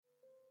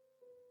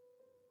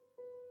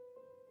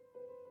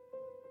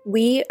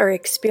We are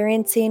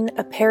experiencing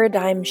a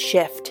paradigm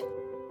shift,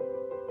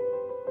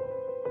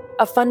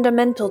 a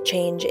fundamental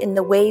change in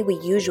the way we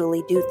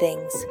usually do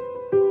things.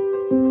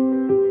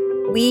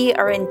 We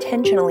are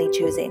intentionally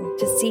choosing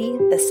to see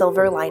the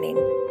silver lining.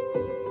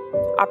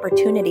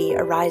 Opportunity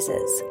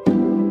arises.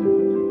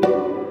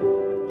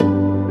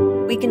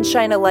 We can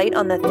shine a light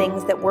on the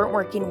things that weren't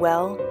working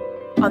well,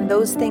 on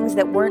those things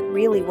that weren't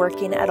really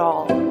working at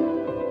all.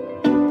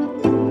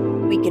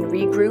 We can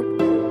regroup,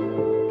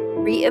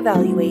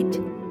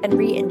 reevaluate, and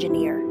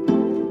re-engineer.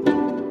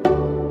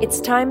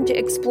 It's time to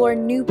explore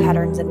new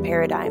patterns and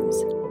paradigms,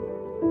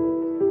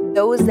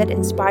 those that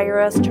inspire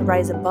us to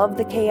rise above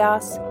the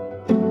chaos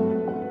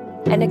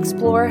and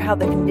explore how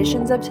the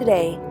conditions of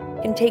today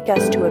can take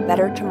us to a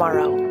better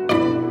tomorrow.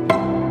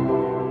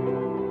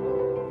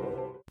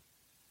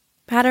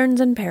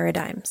 Patterns and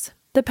Paradigms,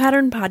 the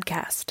Pattern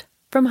Podcast,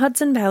 from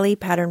Hudson Valley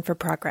Pattern for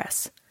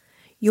Progress.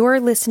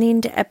 You're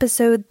listening to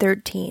Episode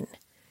 13,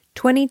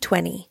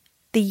 2020,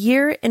 The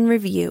Year in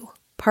Review,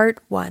 Part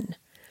 1,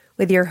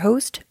 with your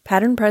host,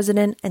 Pattern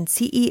President and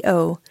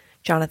CEO,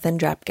 Jonathan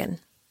Drapkin.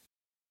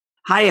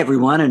 Hi,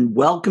 everyone, and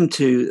welcome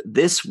to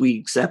this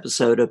week's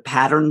episode of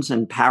Patterns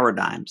and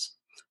Paradigms.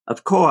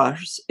 Of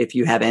course, if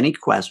you have any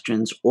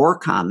questions or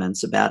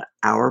comments about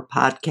our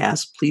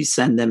podcast, please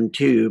send them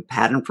to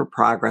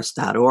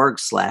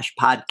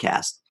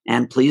patternforprogress.org/podcast.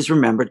 And please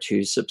remember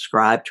to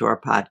subscribe to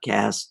our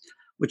podcast,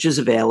 which is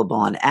available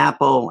on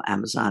Apple,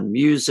 Amazon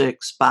Music,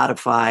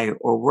 Spotify,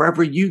 or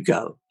wherever you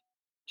go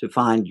to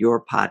find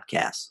your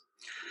podcast.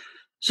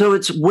 So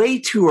it's way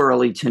too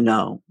early to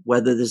know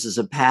whether this is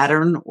a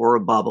pattern or a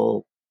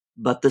bubble,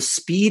 but the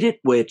speed at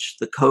which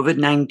the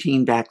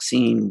COVID-19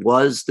 vaccine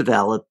was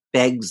developed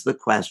begs the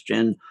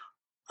question,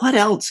 what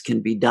else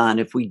can be done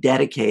if we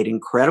dedicate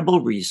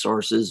incredible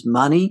resources,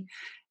 money,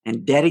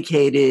 and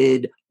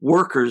dedicated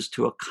workers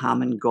to a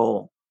common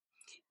goal?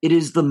 It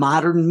is the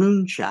modern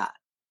moonshot.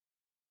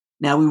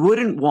 Now, we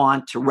wouldn't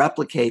want to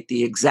replicate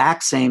the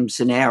exact same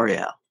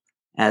scenario,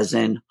 as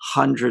in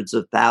hundreds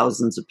of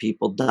thousands of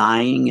people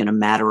dying in a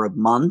matter of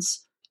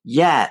months.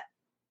 Yet,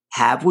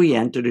 have we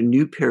entered a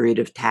new period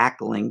of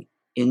tackling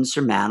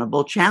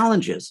insurmountable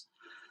challenges?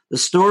 The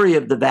story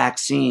of the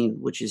vaccine,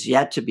 which is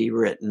yet to be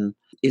written,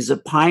 is a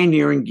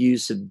pioneering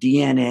use of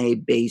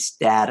DNA-based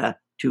data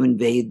to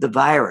invade the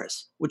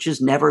virus, which has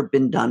never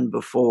been done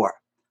before.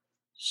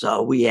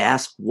 So we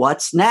ask,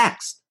 what's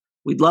next?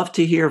 We'd love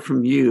to hear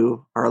from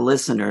you, our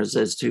listeners,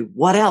 as to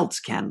what else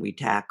can we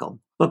tackle.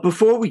 But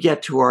before we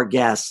get to our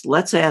guests,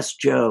 let's ask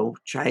Joe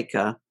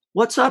Chaika,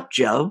 what's up,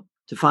 Joe,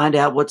 to find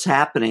out what's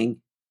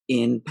happening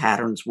in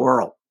Pattern's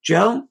world.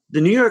 Joe,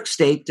 the New York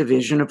State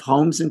Division of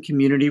Homes and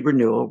Community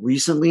Renewal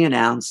recently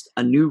announced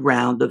a new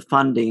round of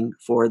funding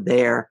for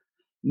their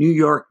New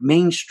York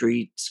Main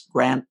Streets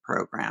grant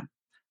program.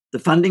 The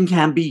funding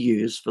can be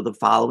used for the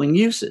following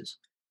uses: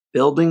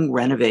 building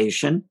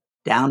renovation,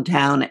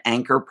 downtown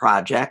anchor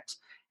projects,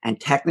 and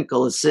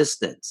technical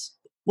assistance.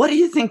 What do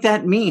you think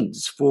that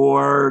means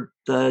for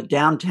the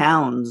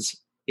downtowns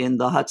in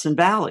the Hudson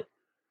Valley?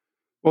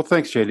 Well,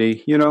 thanks,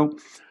 JD.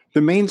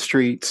 The main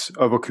streets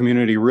of a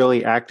community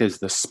really act as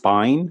the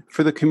spine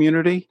for the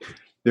community.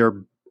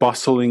 They're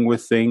bustling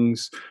with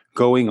things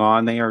going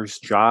on. There's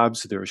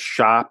jobs, there's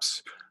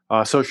shops,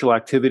 social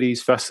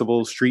activities,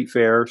 festivals, street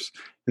fairs,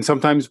 and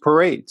sometimes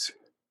parades.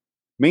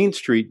 Main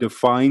Street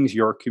defines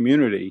your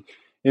community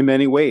in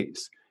many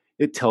ways.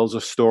 It tells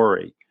a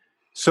story.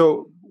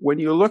 So when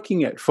you're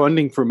looking at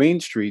funding for main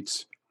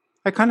streets,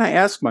 I kind of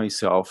ask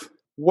myself,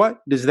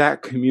 what does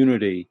that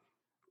community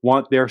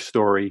want their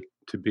story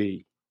to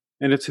be?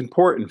 And it's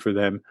important for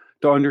them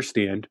to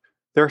understand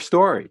their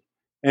story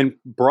and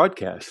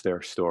broadcast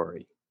their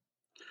story.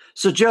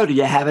 So, Joe, do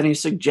you have any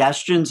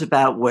suggestions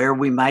about where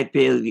we might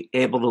be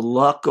able to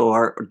look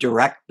or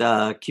direct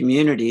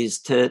communities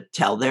to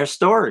tell their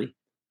story?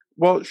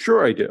 Well,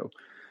 sure I do.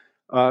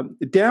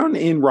 Down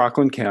in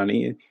Rockland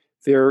County,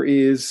 there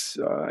is,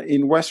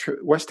 in West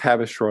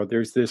Haverstraw,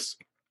 there's this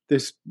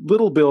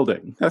little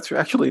building. That's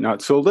actually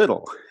not so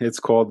little. It's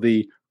called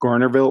the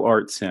Garnerville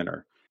Art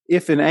Center.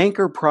 If an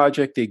anchor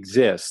project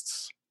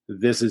exists,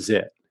 this is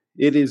it.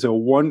 It is a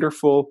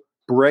wonderful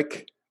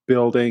brick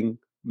building,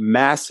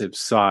 massive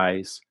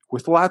size,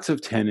 with lots of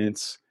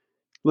tenants,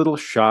 little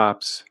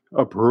shops,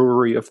 a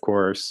brewery, of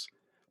course,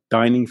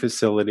 dining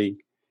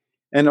facility,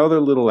 and other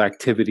little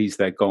activities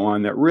that go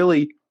on that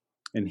really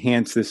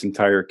enhance this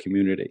entire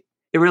community.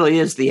 It really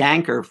is the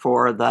anchor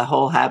for the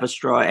whole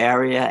Haverstraw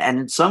area. And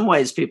in some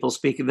ways, people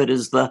speak of it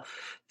as the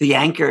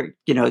anchor,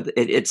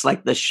 it's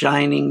like the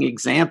shining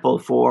example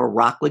for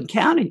Rockland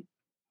County.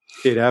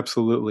 It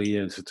absolutely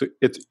is.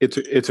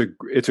 It's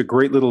a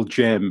great little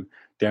gem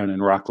down in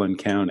Rockland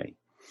County.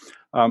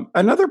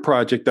 Another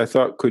project I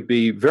thought could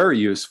be very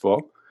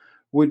useful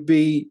would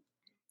be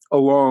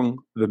along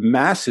the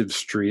massive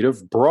street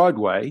of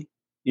Broadway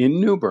in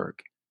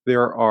Newburgh.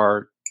 There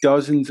are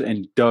dozens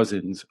and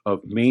dozens of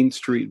Main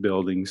Street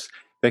buildings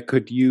that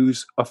could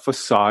use a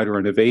facade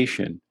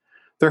renovation.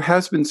 There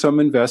has been some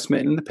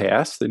investment in the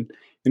past, and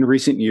in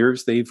recent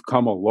years, they've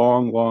come a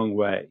long, long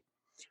way.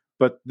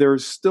 But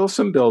there's still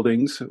some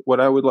buildings,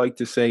 what I would like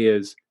to say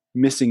is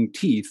missing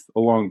teeth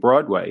along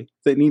Broadway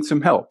that need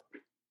some help.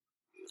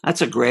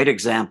 That's a great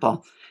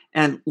example.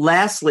 And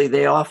lastly,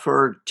 they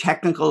offer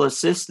technical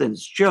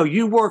assistance. Joe,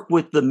 you work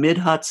with the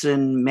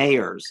Mid-Hudson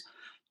mayors.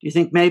 Do you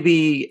think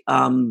maybe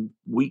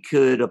we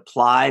could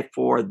apply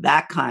for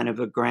that kind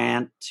of a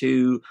grant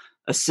to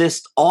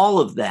assist all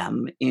of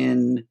them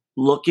in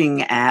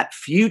looking at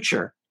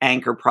future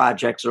anchor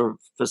projects or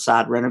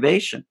facade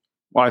renovation?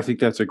 Well, I think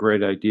that's a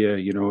great idea.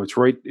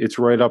 It's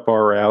right up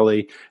our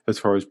alley as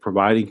far as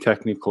providing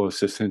technical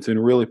assistance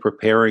and really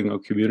preparing a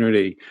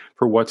community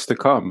for what's to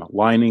come,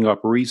 lining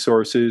up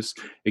resources,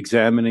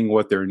 examining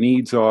what their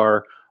needs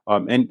are,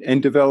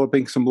 and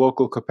developing some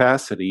local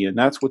capacity. And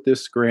that's what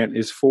this grant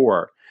is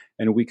for.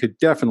 And we could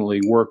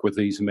definitely work with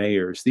these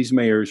mayors. These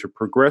mayors are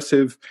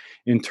progressive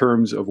in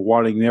terms of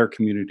wanting their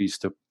communities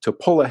to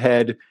pull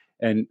ahead,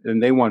 and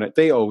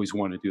they always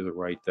want to do the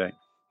right thing.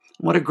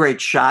 What a great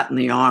shot in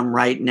the arm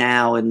right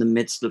now in the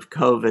midst of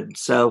COVID.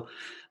 So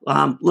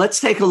let's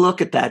take a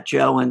look at that,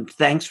 Joe, and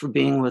thanks for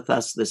being with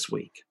us this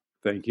week.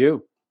 Thank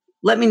you.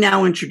 Let me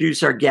now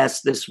introduce our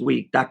guest this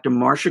week. Dr.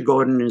 Marcia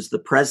Gordon is the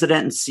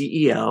president and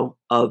CEO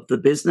of the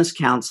Business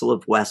Council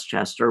of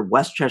Westchester,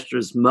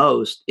 Westchester's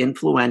most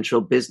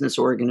influential business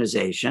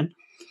organization,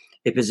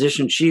 a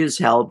position she has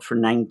held for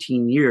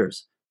 19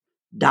 years.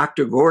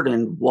 Dr.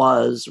 Gordon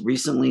was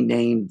recently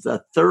named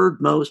the third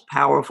most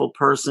powerful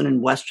person in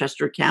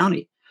Westchester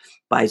County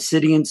by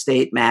City and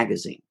State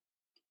magazine.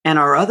 And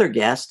our other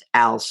guest,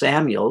 Al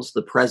Samuels,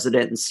 the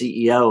president and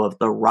CEO of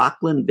the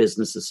Rockland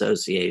Business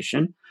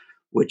Association,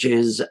 which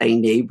is a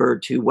neighbor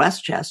to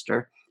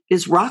Westchester,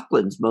 is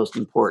Rockland's most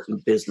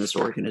important business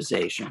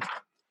organization.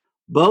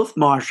 Both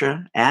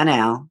Marcia and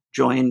Al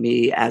join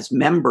me as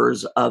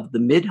members of the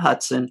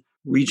Mid-Hudson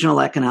Regional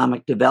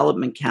Economic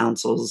Development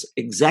Council's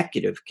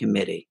Executive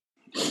Committee.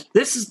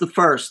 This is the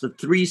first of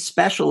 3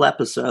 special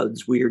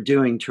episodes we are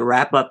doing to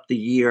wrap up the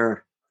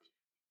year,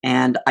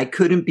 and I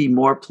couldn't be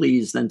more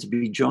pleased than to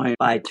be joined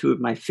by 2 of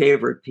my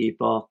favorite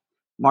people,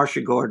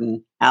 Marcia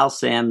Gordon, Al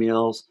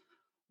Samuels.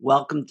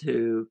 Welcome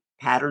to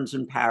Patterns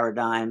and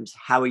Paradigms.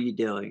 How are you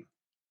doing?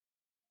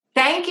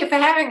 Thank you for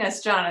having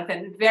us,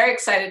 Jonathan. Very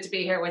excited to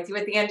be here with you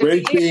at the end of the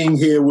year. Great being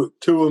here with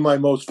 2 of my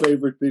most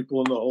favorite people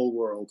in the whole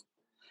world.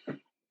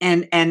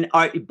 And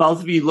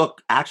both of you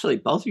look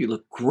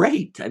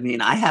great. I mean,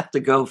 I have to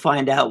go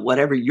find out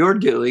whatever you're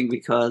doing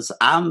because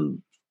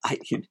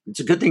it's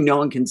a good thing no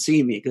one can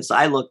see me because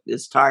I look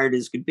as tired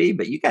as could be,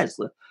 but you guys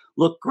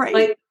look great.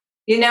 Like,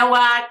 you know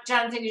what,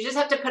 Jonathan, you just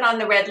have to put on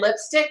the red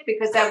lipstick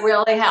because that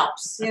really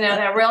helps.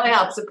 That really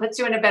helps. It puts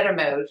you in a better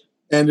mood.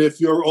 And if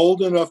you're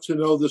old enough to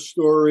know the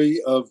story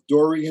of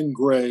Dorian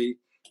Gray,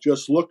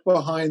 just look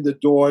behind the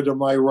door to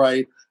my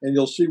right and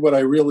you'll see what I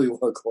really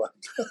look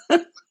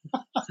like.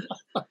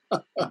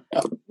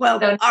 Well,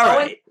 all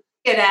right.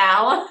 Get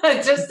Al,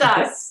 just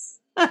us.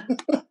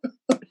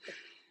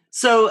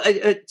 So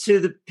to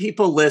the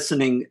people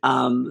listening,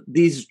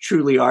 these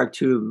truly are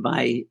 2 of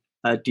my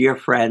dear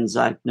friends.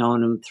 I've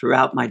known them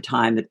throughout my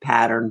time at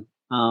Pattern.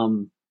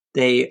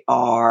 They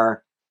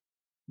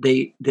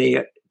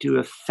do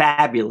a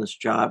fabulous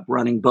job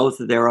running both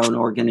of their own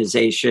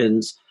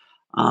organizations.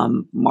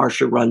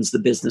 Marcia runs the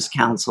Business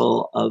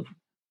Council of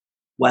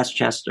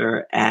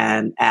Westchester,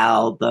 and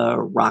Al, the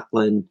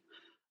Rockland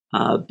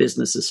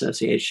Business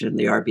Association,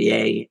 the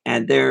RBA,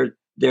 and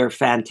they're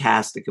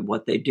fantastic at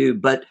what they do.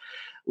 But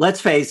let's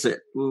face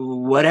it,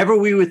 whatever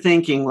we were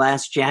thinking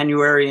last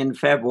January and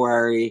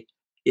February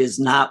is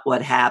not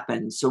what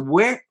happened. So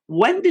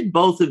when did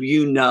both of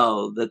you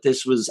know that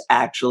this was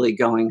actually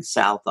going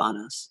south on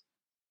us?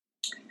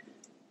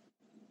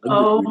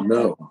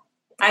 No.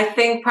 I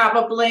think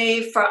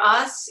probably for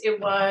us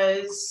it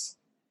was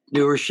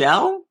New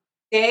Rochelle?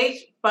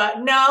 But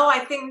no,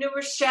 I think New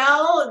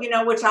Rochelle,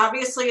 which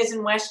obviously is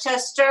in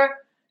Westchester.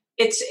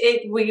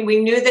 We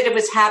knew that it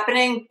was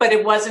happening, but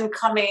it wasn't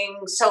coming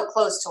so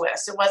close to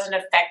us. It wasn't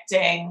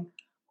affecting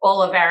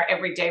all of our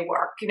everyday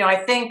work. I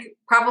think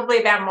probably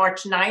about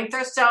March 9th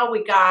or so,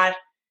 we got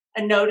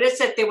a notice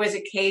that there was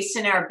a case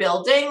in our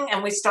building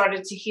and we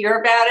started to hear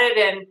about it.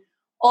 And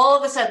all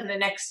of a sudden the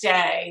next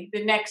day,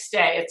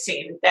 it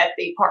seemed that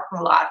the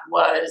parking lot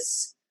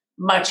was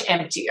much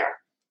emptier.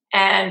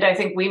 And I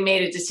think we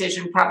made a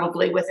decision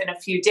probably within a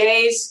few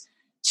days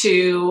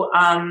to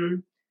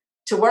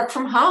work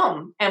from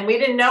home. And we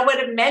didn't know what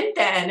it meant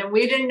then. And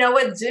we didn't know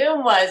what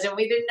Zoom was. And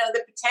we didn't know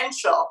the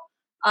potential.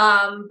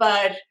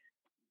 But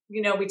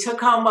we took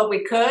home what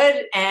we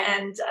could.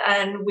 And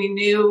we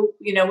knew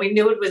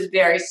it was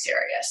very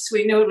serious.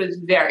 We knew it was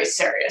very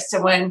serious.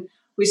 So when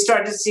we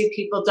started to see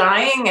people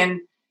dying,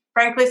 and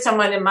frankly,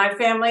 someone in my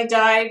family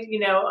died, in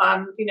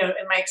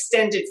my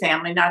extended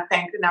family, not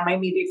my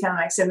immediate family,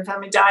 my extended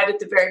family died at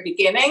the very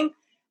beginning.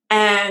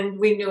 And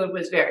we knew it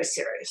was very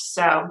serious.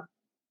 So,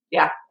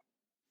 yeah.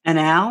 And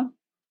Al?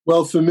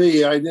 Well, for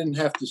me, I didn't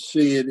have to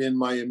see it in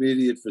my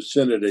immediate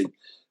vicinity.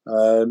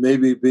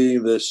 Maybe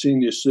being the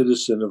senior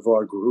citizen of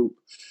our group,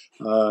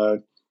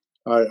 I'm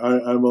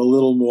a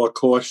little more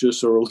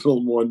cautious or a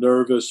little more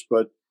nervous,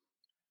 but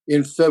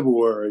in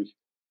February,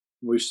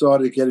 we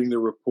started getting the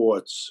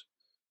reports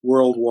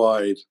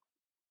worldwide,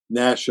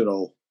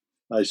 national.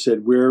 I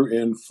said, we're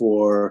in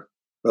for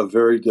a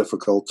very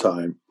difficult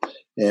time.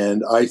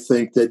 And I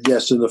think that,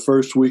 yes, in the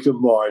first week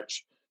of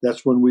March,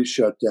 that's when we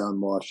shut down,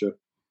 Marcia.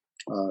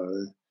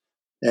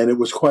 And it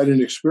was quite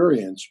an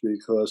experience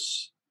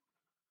because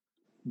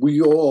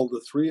we all,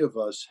 the three of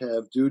us,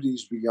 have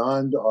duties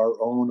beyond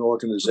our own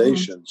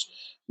organizations.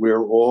 Mm-hmm.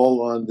 We're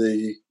all on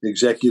the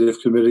executive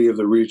committee of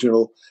the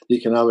Regional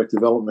Economic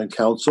Development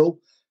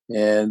Council,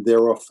 and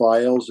there are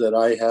files that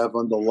I have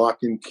under lock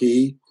and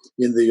key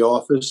in the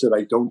office that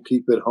I don't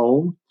keep at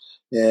home,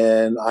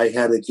 and I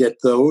had to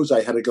get those.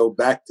 I had to go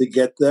back to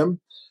get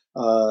them.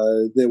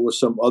 There were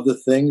some other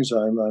things.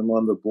 I'm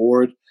on the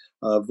board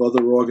of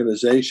other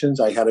organizations.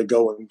 I had to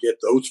go and get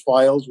those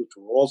files, which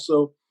were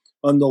also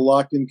under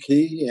lock and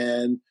key,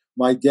 and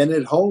my den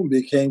at home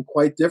became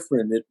quite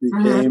different. It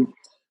became,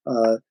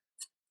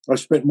 I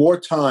spent more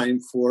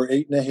time for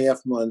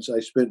 8.5 months.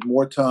 I spent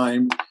more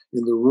time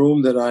in the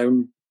room that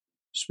I'm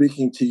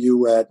speaking to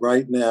you at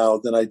right now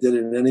than I did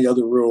in any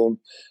other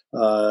room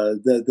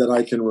that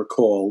I can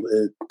recall.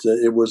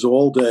 It was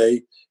all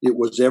day. It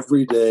was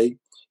every day.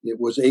 It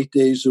was 8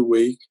 days a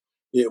week.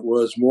 It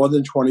was more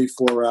than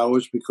 24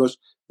 hours because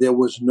there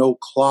was no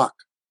clock.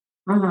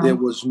 There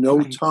was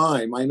no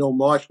time. I know,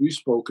 Marsh, we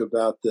spoke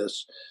about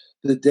this.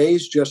 The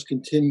days just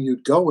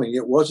continued going.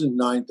 It wasn't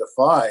 9 to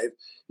 5.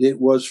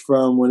 It was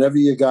from whenever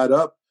you got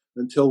up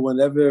until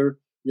whenever,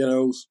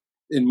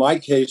 in my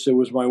case, it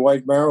was my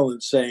wife,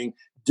 Marilyn, saying,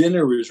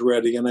 dinner is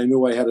ready, and I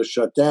knew I had to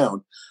shut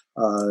down.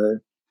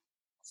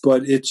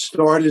 But it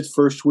started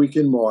first week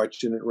in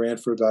March, and it ran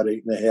for about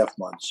 8.5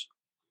 months.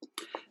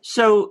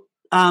 So,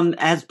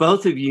 as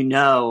both of you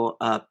know,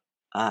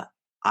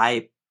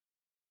 I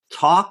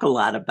talk a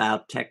lot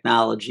about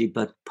technology,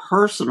 but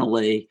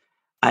personally,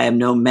 I am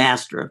no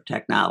master of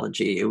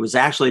technology. It was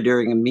actually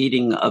during a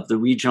meeting of the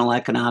Regional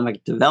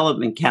Economic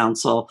Development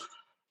Council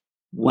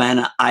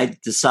when I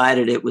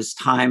decided it was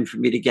time for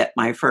me to get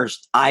my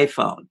first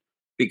iPhone,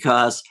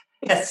 because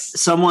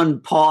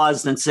someone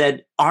paused and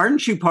said,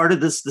 "Aren't you part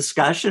of this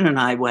discussion?" And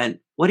I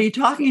went, "What are you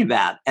talking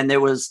about?" And there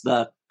was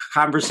the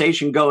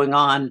conversation going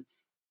on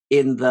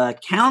in the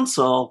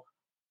council,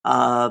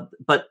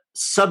 but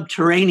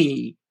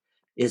subterraneously,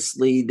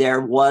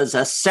 there was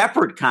a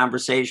separate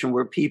conversation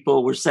where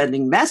people were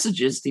sending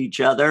messages to each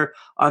other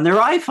on their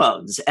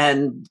iPhones,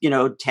 and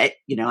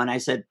and I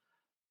said,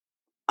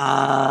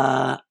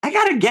 I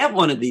got to get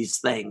one of these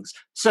things.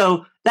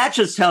 So that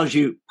just tells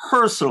you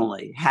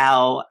personally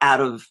how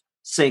out of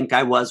sync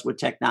I was with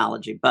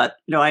technology. But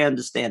I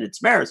understand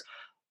its merits.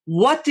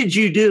 What did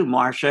you do,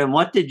 Marcia, and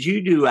what did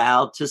you do,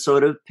 Al, to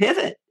sort of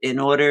pivot in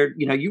order?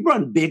 You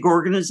run big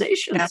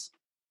organizations. Yeah.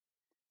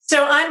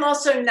 So I'm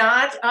also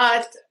not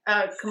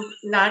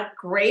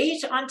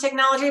great on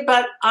technology,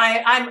 but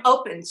I'm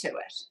open to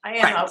it. I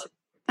am open.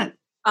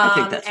 I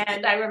think that's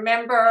and I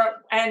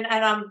remember, and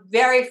I'm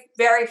very,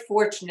 very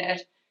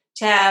fortunate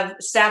to have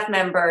staff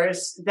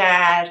members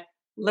that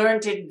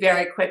learned it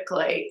very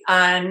quickly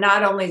on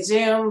not only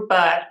Zoom,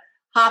 but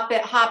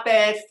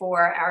Hopit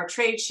for our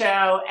trade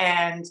show,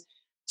 and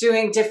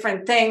doing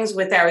different things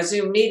with our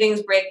Zoom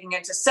meetings, breaking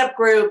into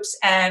subgroups.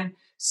 And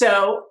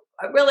so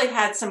I really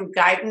had some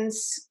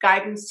guidance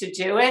to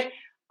do it.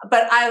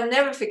 But I'll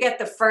never forget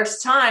the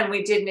first time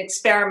we did an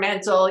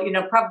experimental,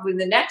 probably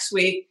the next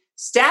week,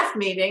 staff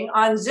meeting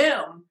on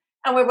Zoom,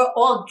 and we were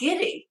all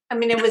giddy. I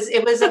mean, it was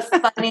a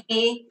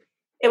funny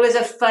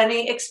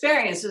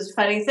experience. It was a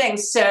funny thing.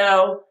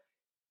 So,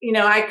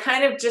 I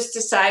kind of just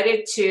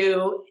decided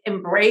to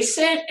embrace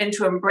it and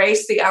to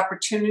embrace the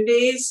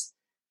opportunities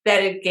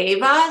that it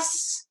gave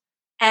us.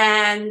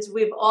 And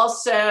we've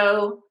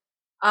also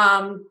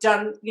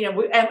done,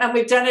 and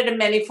we've done it in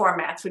many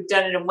formats. We've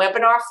done it in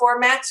webinar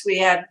formats. We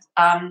have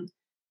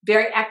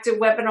very active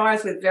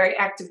webinars with very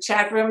active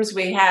chat rooms.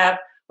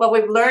 What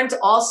we've learned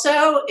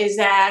also is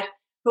that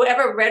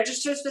whoever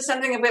registers for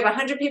something, if we have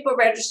 100 people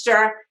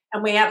register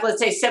and we have, let's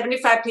say,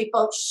 75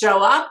 people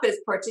show up as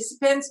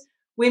participants,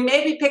 we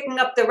may be picking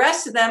up the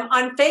rest of them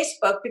on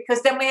Facebook,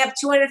 because then we have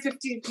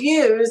 250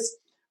 views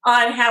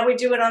on how we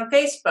do it on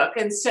Facebook.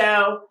 And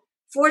so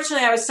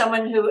fortunately, I was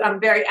someone who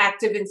I'm very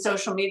active in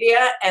social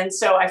media, and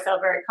so I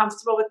felt very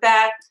comfortable with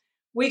that.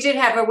 We did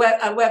have a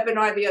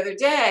webinar the other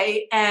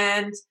day,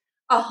 and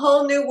a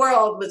whole new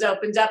world was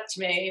opened up to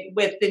me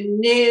with the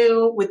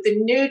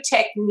new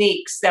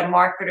techniques that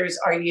marketers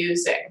are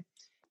using,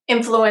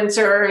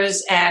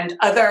 influencers and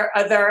other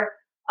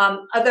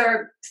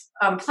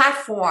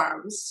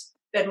platforms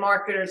that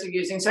marketers are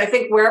using. So I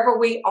think wherever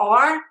we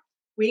are,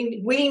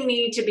 we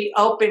need to be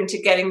open to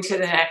getting to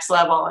the next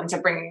level and to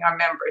bringing our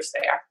members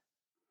there.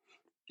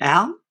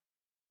 Al?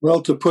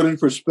 Well, to put in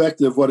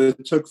perspective what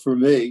it took for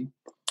me,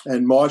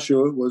 and Marcia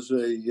was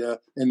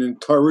an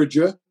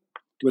encourager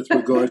with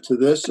regard to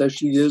this, as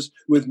she is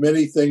with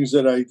many things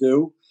that I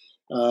do.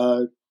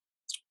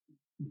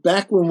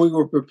 Back when we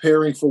were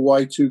preparing for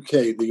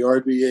Y2K, the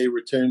RBA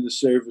returned the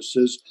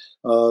services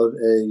of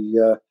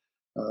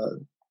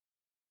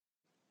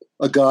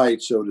a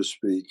guide, so to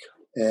speak.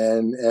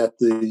 And at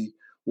the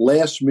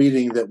last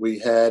meeting that we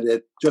had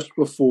at just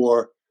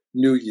before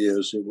New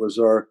Year's, it was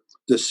our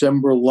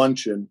December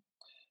luncheon,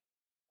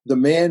 the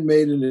man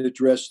made an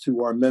address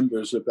to our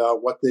members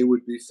about what they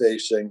would be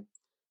facing,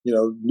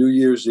 New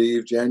Year's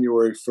Eve,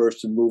 January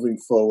 1st, and moving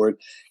forward.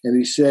 And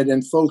he said,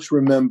 and folks,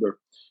 remember,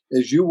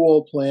 as you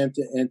all plan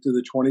to enter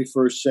the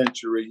 21st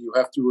century, you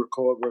have to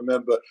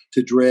remember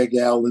to drag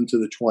Al into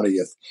the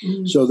 20th.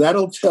 Mm-hmm. So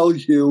that'll tell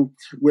you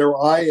where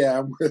I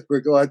am with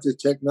regard to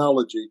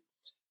technology.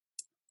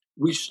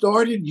 We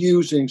started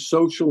using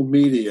social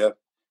media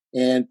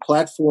and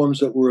platforms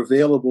that were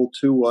available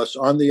to us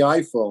on the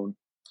iPhone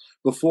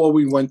before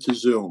we went to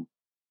Zoom.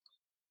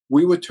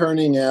 We were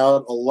turning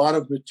out a lot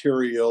of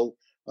material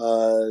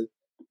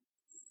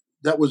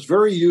that was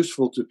very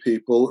useful to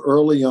people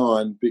early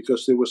on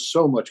because there was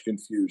so much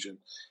confusion.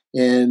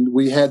 And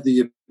we had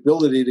the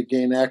ability to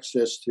gain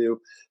access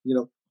to,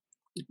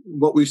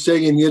 what we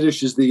say in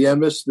Yiddish is the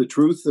emes, the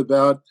truth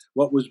about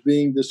what was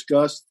being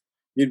discussed.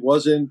 It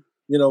wasn't,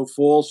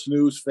 false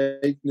news,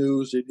 fake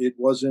news. It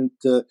wasn't,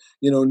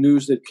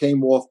 news that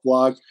came off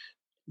blogs.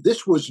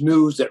 This was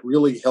news that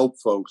really helped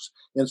folks.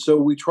 And so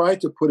we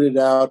tried to put it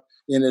out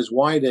in as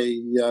wide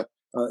a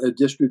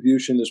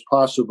distribution as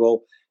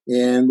possible.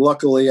 And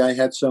luckily, I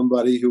had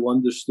somebody who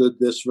understood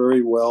this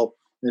very well,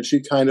 and she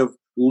kind of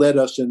led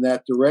us in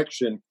that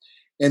direction.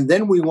 And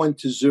then we went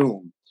to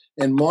Zoom.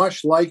 And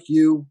Marsh, like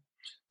you,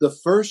 the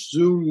first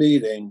Zoom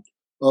meeting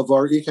of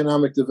our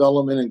Economic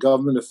Development and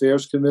Government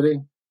Affairs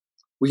Committee,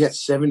 we had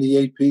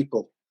 78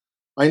 people.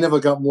 I never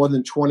got more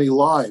than 20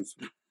 live.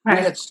 We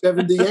had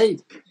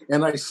 78.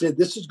 And I said,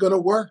 this is going to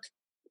work.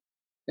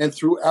 And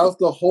throughout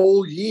the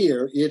whole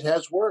year, it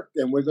has worked,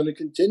 and we're going to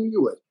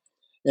continue it.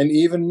 And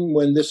even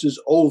when this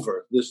is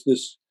over,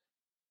 this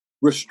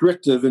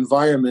restrictive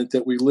environment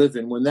that we live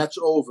in, when that's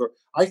over,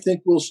 I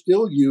think we'll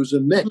still use a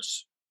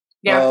mix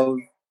of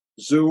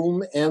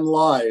Zoom and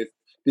live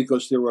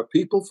because there are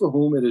people for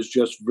whom it is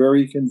just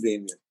very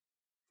convenient.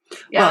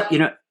 Yeah.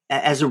 Well,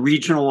 as a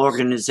regional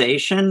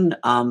organization,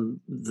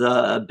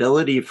 the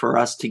ability for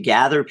us to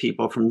gather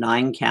people from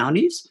 9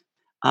 counties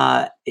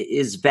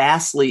is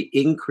vastly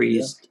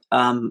increased,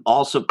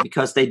 also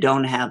because they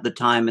don't have the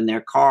time in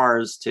their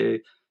cars to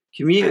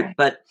commute. Right.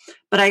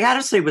 But I got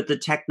to say, with the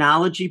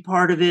technology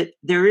part of it,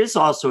 there is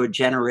also a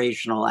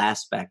generational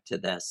aspect to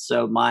this.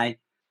 So my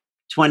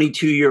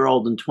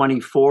 22-year-old and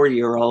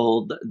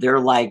 24-year-old, they're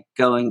like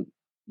going,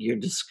 you're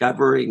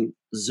discovering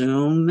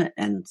Zoom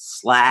and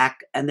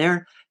Slack, and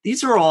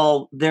these are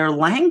all their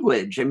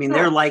language. I mean,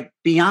 they're like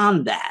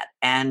beyond that.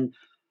 And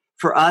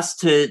for us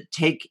to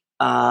take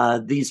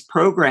these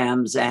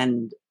programs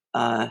and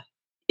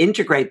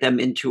integrate them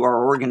into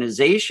our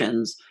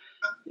organizations,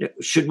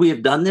 should we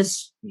have done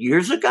this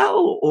years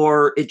ago,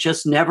 or it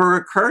just never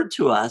occurred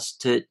to us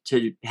to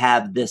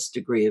have this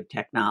degree of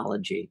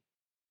technology?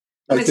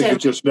 I think it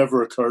just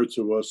never occurred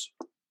to us.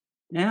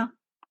 Yeah.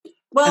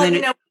 Well,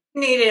 we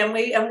need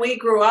it, and we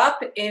grew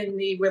up in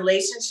the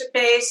relationship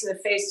base and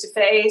the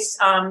face-to-face.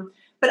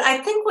 But I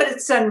think what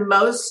it's done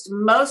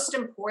most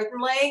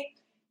importantly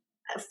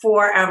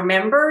for our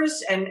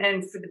members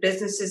and for the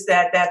businesses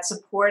that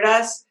support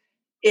us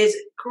is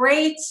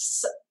great,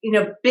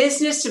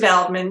 business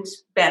development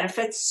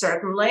benefits,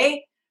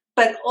 certainly,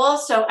 but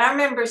also our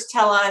members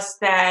tell us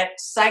that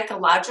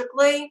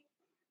psychologically,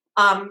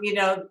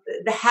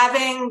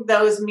 having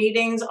those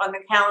meetings on the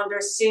calendar,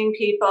 seeing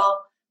people,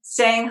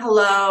 saying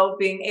hello,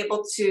 being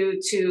able to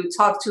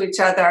talk to each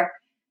other,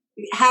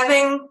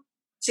 having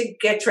to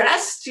get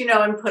dressed,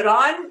 and put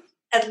on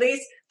at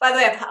least, by the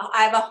way,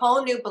 I have a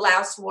whole new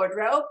blouse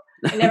wardrobe.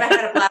 I never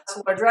had a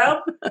blouse wardrobe,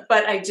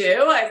 but I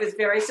do. I was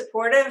very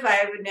supportive.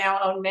 I now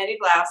own many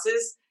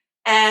blouses.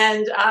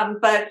 And,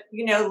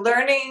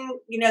 learning,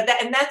 that,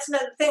 and that's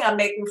another thing, I'm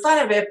making fun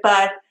of it,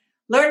 but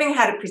learning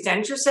how to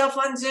present yourself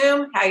on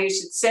Zoom, how you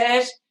should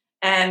sit,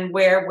 and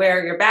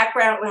where your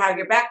background, how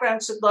your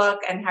background should look,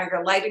 and how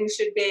your lighting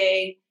should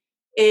be,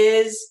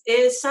 is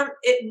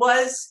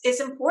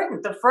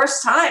important. The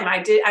first time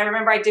I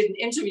remember I did an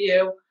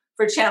interview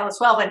for Channel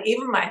 12, and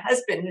even my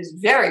husband, who's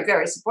very,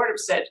 very supportive,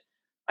 said,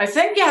 I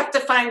think you have to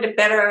find a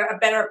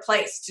better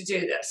place to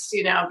do this,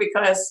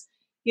 because,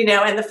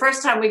 and the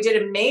first time we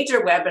did a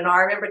major webinar,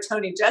 I remember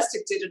Tony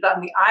Justic did it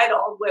on the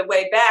Idol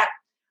way back.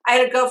 I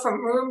had to go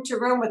from room to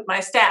room with my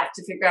staff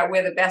to figure out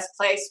where the best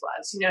place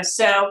was,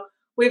 so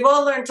we've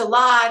all learned a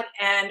lot.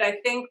 And I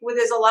think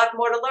there's a lot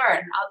more to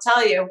learn. I'll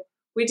tell you,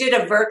 we did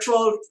a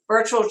virtual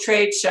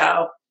trade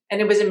show, and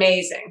it was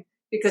amazing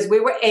because we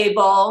were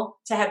able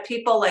to have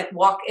people like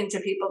walk into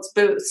people's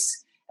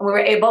booths, and we were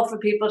able for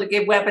people to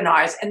give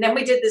webinars. And then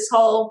we did this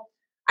whole,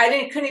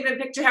 couldn't even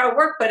picture how it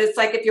worked, but it's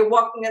like if you're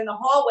walking in the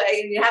hallway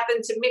and you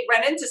happen to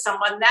run into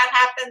someone, that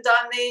happened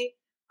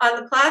on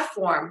the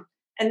platform.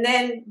 And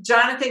then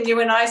Jonathan, you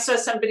and I saw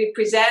somebody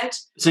present.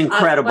 It's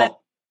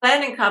incredible.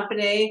 Planning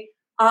company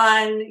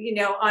on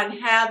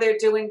how they're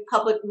doing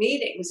public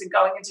meetings and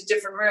going into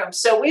different rooms.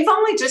 So we've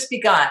only just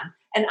begun,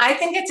 and I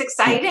think it's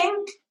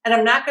exciting, and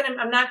I'm not going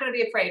to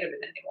be afraid of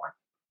it anymore.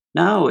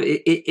 No,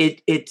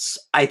 it's,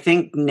 I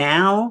think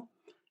now,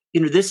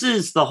 this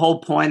is the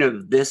whole point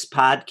of this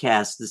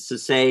podcast, is to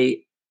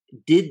say,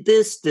 did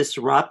this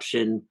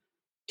disruption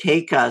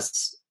take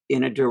us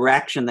in a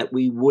direction that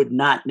we would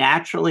not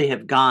naturally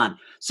have gone?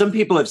 Some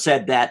people have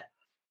said that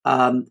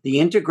the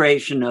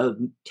integration of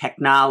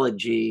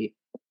technology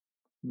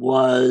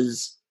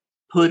was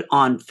put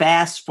on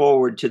fast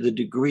forward to the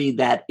degree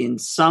that in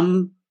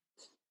some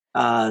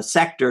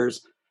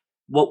sectors,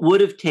 what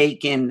would have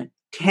taken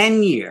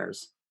 10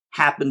 years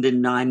happened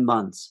in 9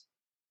 months,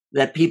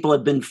 that people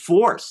have been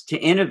forced to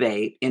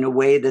innovate in a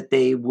way that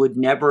they would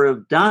never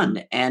have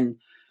done. And,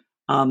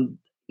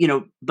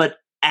 but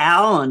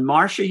Al and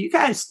Marcia, you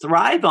guys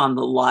thrive on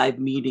the live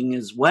meeting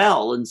as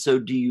well. And so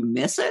do you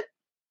miss it?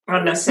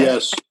 I miss it.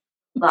 Yes.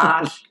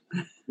 Gosh.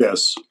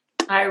 Yes.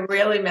 I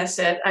really miss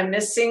it. I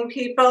miss seeing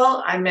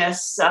people. I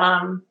miss,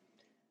 I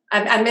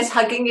miss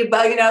hugging you,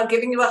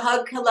 giving you a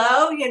hug.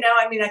 Hello.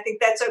 I think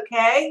that's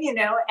okay, and,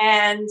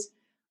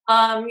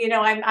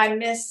 I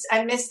miss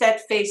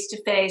that face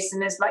to face,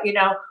 and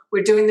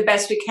we're doing the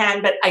best we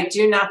can, but I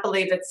do not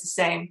believe it's the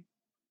same.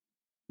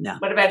 No.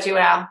 What about you,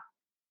 Al?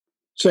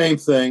 Same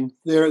thing.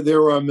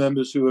 There are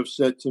members who have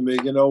said to me,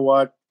 you know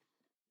what?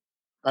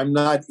 I'm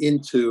not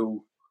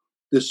into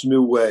this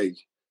new way.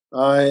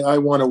 I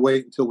want to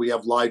wait until we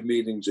have live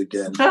meetings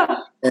again.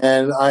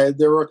 And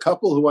there are a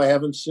couple who I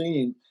haven't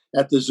seen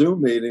at the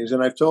Zoom meetings,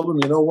 and I've told them,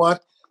 you know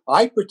what?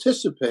 I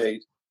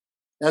participate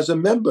as a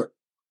member,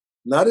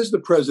 not as the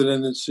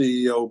president and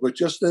CEO, but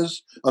just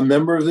as a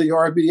member of the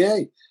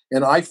RBA.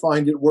 And I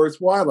find it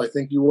worthwhile. I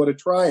think you ought to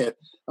try it.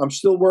 I'm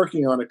still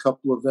working on a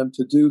couple of them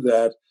to do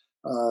that.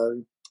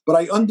 But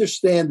I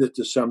understand it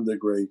to some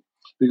degree,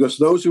 because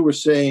those who are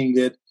saying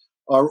it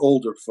are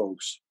older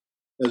folks.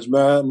 As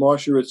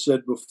Marcia had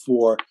said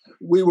before,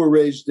 we were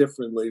raised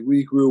differently.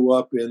 We grew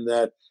up in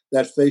that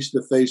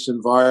face-to-face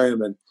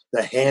environment.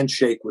 The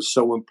handshake was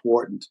so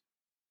important.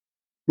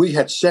 We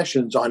had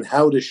sessions on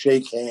how to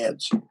shake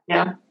hands.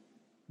 Yeah.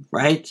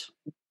 Right.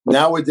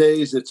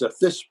 Nowadays, it's a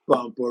fist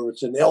bump, or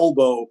it's an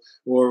elbow,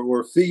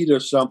 or feet or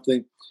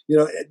something.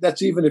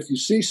 That's even if you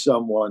see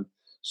someone.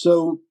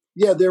 So,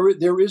 yeah,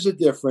 there is a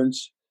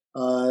difference.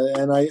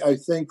 And I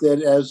think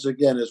that as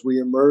we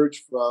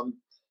emerge from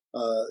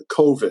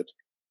COVID,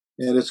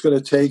 and it's going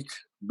to take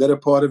better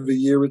part of a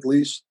year at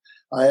least,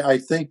 I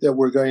think that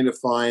we're going to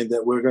find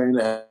that we're going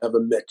to have a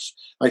mix.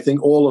 I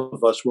think all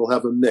of us will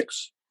have a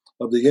mix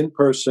of the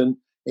in-person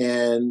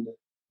and,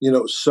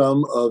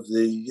 some of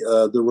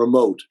the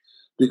remote,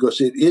 because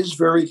it is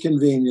very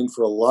convenient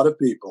for a lot of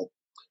people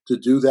to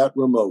do that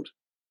remote.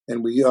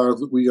 And we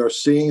are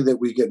seeing that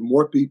we get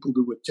more people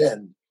to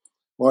attend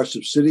our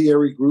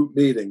subsidiary group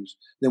meetings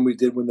than we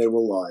did when they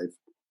were live.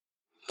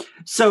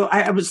 So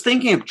I was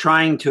thinking of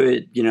trying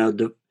to,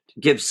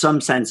 give some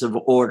sense of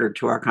order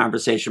to our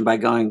conversation by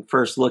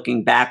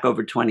looking back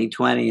over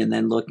 2020 and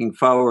then looking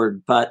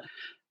forward. But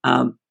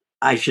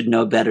I should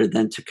know better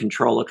than to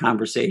control a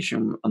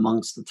conversation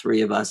amongst the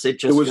three of us. It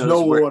just there was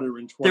no order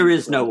in 2020. There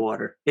is no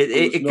order.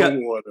 It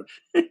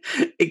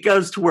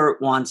goes to where it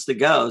wants to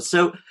go.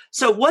 So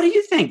what do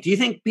you think? Do you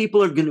think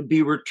people are going to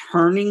be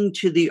returning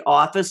to the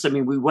office? I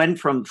mean, we went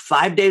from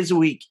 5 days a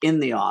week in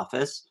the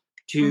office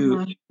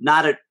to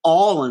not at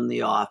all in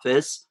the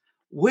office.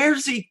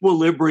 Where's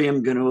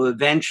equilibrium going to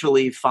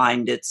eventually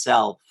find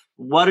itself?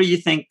 What do you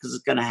think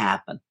is going to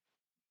happen?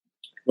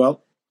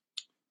 Well,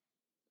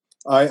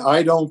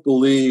 I don't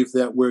believe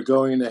that we're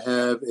going to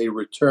have a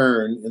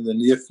return in the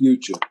near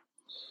future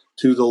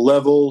to the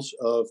levels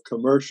of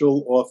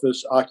commercial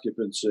office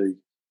occupancy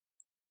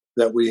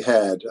that we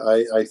had.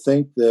 I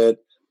think that,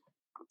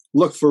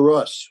 look, for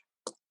us,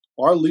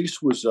 our lease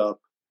was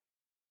up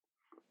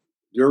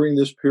during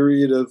this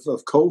period of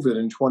COVID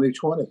in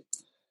 2020.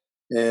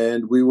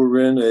 And we were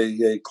in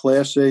a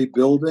Class A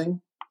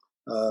building,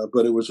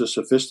 but it was a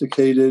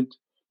sophisticated,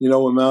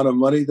 amount of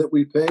money that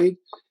we paid.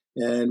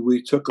 And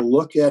we took a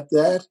look at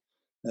that.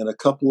 And a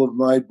couple of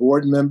my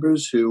board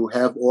members who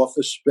have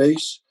office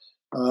space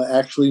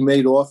actually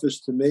made offers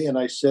to me. And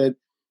I said,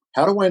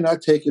 how do I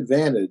not take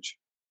advantage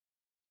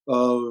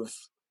of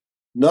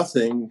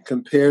nothing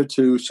compared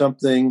to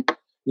something,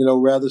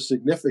 rather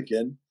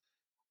significant?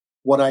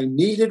 What I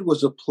needed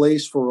was a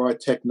place for our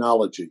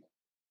technology.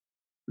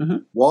 Mm-hmm.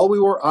 While we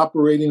were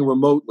operating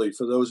remotely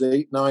for those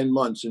 8-9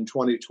 months in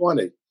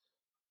 2020,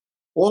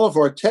 all of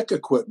our tech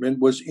equipment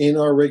was in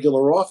our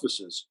regular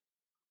offices.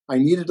 I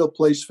needed a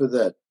place for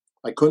that.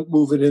 I couldn't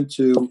move it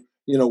into,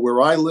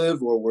 where I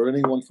live or where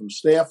anyone from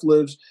staff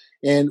lives.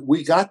 And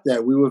we got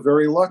that. We were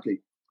very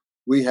lucky.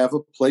 We have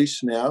a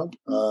place now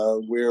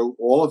where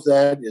all of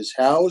that is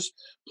housed.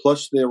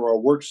 Plus, there are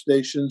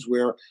workstations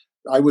where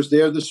I was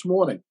there this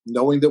morning,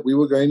 knowing that we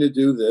were going to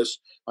do this.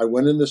 I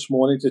went in this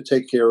morning to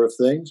take care of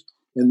things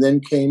and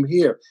then came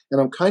here. And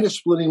I'm kind of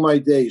splitting my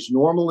days.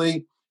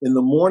 Normally, in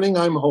the morning,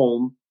 I'm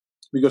home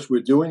because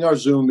we're doing our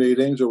Zoom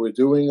meetings or we're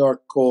doing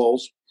our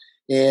calls.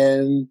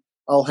 And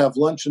I'll have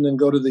lunch and then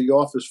go to the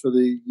office for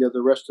the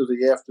rest of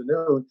the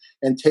afternoon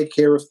and take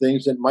care of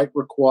things that might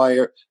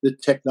require the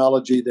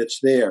technology that's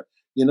there.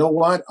 you know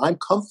what? I'm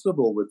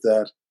comfortable with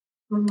that.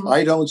 Mm-hmm.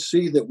 I don't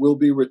see that we'll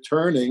be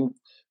returning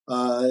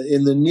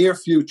in the near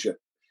future.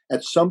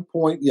 At some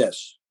point,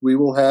 yes, we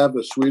will have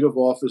a suite of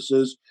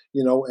offices,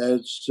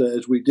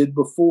 as we did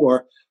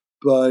before.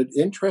 But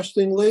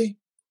interestingly,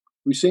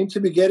 we seem to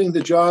be getting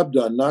the job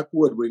done. Knock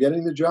wood, we're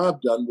getting the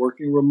job done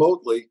working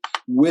remotely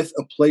with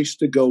a place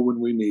to go when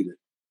we need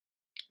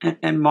it.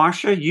 And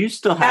Marcia, you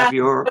still have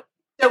your...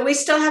 So we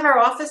still have our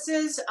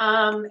offices,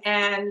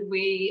 and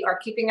we are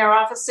keeping our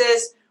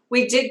offices.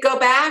 We did go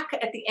back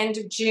at the end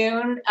of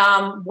June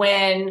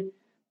when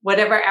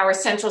whatever our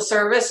essential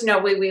service,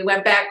 we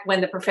went back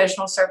when the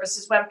professional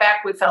services went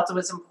back. We felt it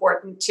was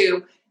important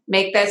to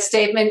make that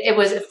statement. It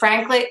was,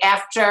 frankly,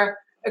 after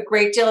a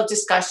great deal of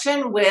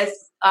discussion with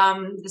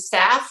the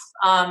staff.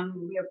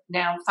 We have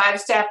now 5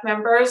 staff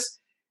members,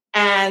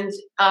 and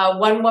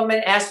one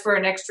woman asked for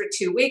an extra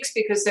 2 weeks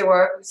because there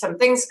were some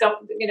things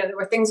there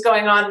were things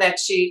going on that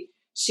she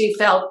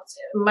felt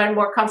much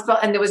more comfortable,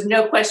 and there was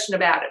no question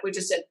about it. We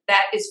just said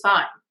that is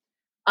fine.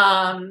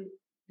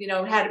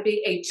 It had to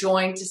be a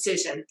joint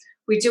decision.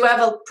 We do have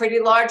a pretty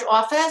large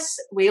office.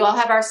 We all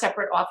have our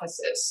separate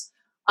offices.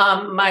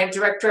 My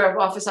director of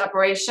office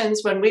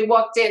operations, when we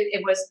walked in,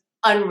 it was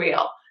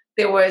unreal.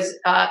 There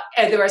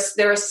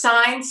are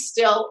signs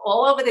still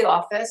all over the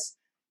office.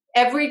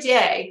 Every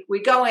day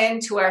we go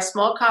into our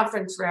small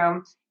conference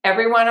room.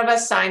 Every one of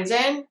us signs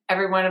in.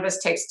 Every one of us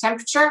takes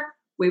temperature.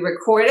 We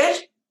record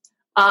it,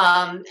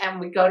 and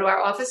we go to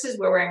our offices.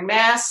 We're wearing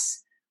masks.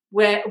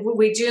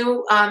 We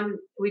do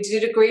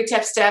agree to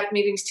have staff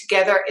meetings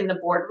together in the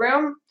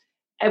boardroom,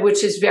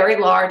 which is very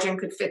large and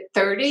could fit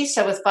 30.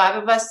 So with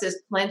 5 of us, there's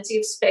plenty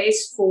of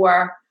space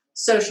for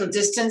social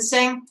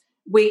distancing.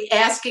 We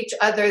ask each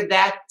other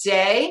that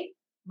day,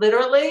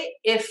 literally,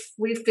 if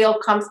we feel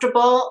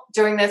comfortable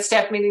during that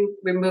staff meeting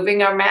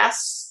removing our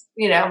masks,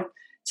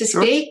 to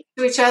speak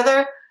to each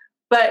other.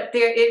 But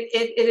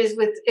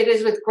it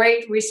is with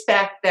great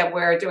respect that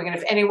we're doing it.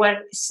 If anyone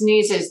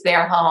sneezes,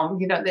 they're home.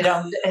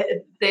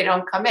 They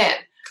don't come in.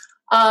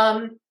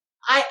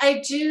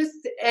 I do,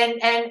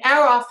 and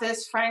our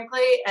office,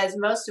 frankly, as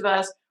most of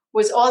us,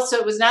 was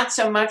not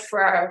so much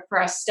for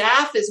our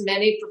staff as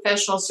many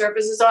professional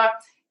services are.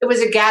 It was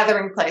a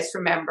gathering place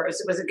for members.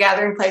 It was a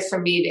gathering place for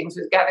meetings.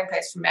 It was a gathering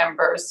place for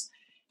members.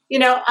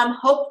 I'm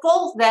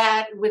hopeful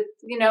that with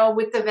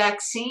the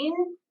vaccine,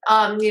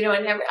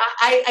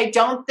 I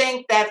don't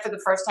think that for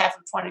the first half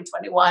of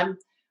 2021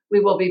 we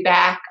will be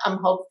back. I'm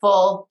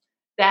hopeful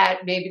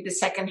that maybe the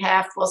second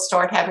half we'll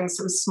start having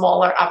some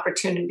smaller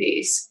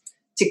opportunities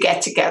to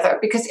get together,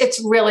 because it's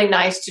really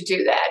nice to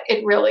do that.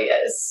 It really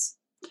is.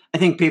 I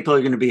think people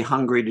are going to be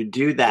hungry to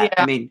do that.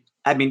 Yeah.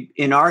 I mean,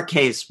 in our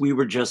case, we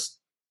were just,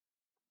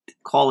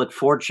 call it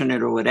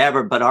fortunate or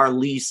whatever, but our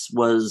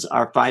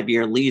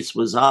 5-year lease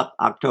was up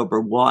October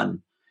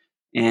 1.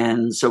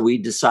 And so we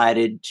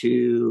decided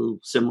to,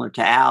 similar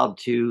to Al,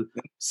 to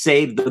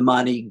save the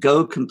money,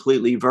 go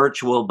completely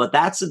virtual. But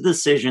that's a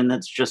decision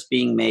that's just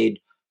being made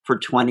for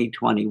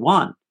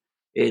 2021.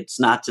 It's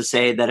not to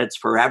say that it's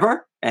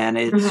forever. And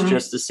it's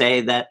just to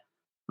say that,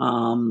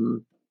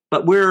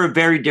 but we're a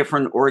very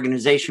different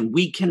organization.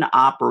 We can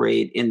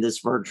operate in this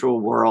virtual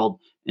world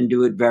and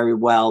do it very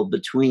well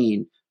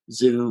between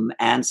Zoom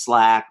and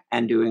Slack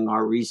and doing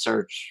our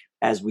research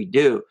as we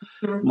do.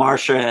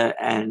 Marcia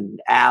and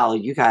Al,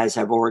 you guys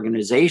have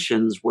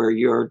organizations where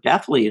you're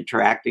definitely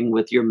interacting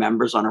with your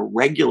members on a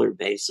regular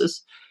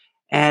basis,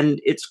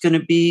 and it's going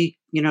to be,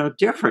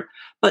 different.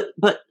 But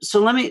so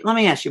let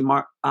me ask you,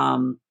 Mark,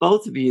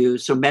 both of you.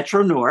 So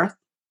Metro North,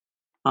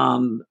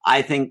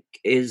 I think,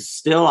 is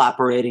still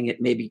operating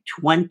at maybe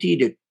 20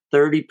 to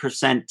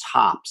 30%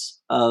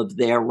 tops of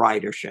their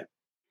ridership,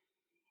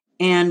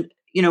 and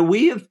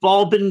we have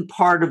all been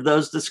part of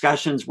those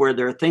discussions where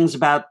there are things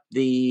about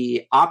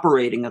the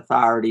operating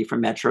authority for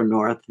Metro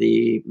North,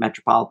 the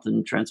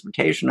Metropolitan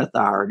Transportation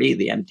Authority,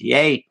 the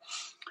MTA,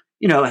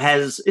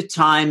 has at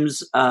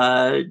times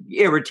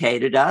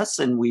irritated us,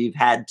 and we've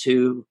had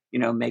to,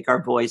 make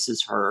our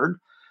voices heard.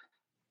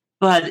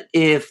 But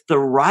if the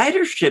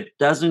ridership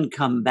doesn't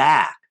come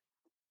back,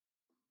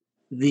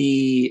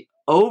 the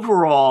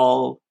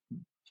overall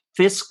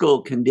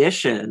fiscal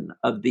condition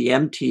of the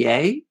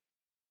MTA,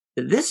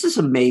 this is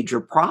a major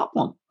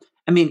problem.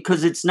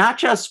 Because it's not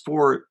just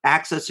for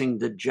accessing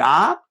the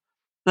job,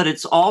 but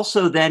it's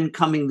also then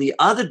coming the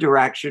other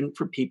direction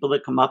for people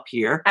that come up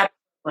here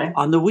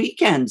on the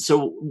weekend.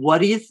 So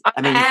what do you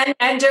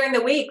and during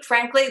the week,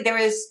 frankly, there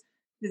is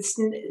the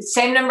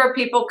same number of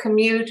people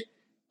commute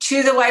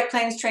to the White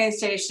Plains train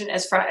station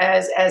as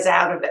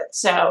out of it.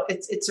 So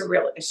it's a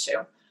real issue.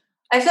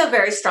 I feel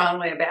very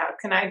strongly about.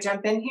 Can I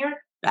jump in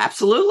here?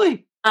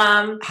 Absolutely.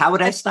 How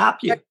would I stop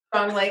you?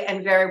 Strongly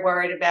and very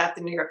worried about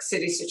the New York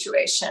City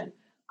situation.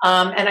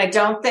 And I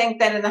don't think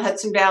that in the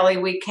Hudson Valley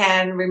we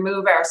can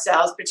remove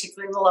ourselves,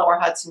 particularly in the lower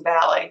Hudson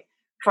Valley,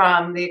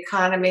 from the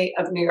economy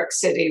of New York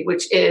City,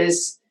 which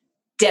is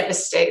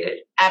devastated,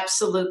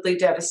 absolutely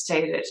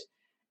devastated.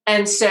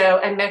 And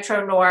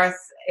Metro North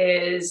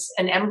is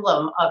an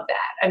emblem of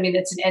that.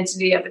 It's an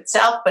entity of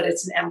itself, but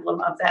it's an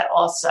emblem of that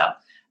also.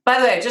 By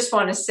the way, I just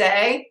want to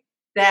say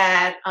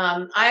that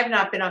I have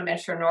not been on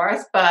Metro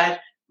North, but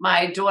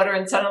my daughter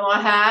and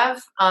son-in-law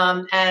have,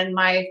 and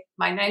my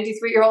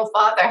 93-year-old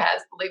father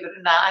has, believe it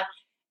or not.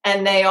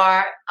 And they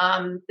are,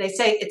 they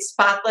say it's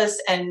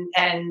spotless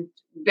and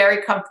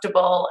very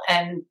comfortable,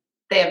 and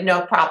they have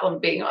no problem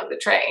being on the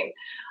train.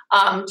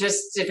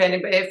 Just if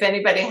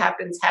anybody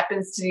happens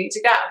to need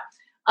to go.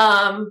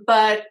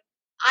 But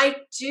I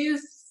do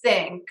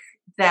think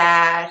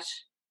that,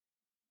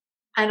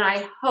 and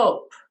I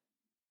hope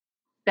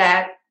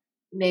that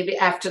maybe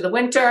after the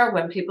winter,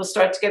 when people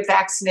start to get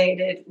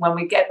vaccinated, when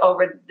we get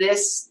over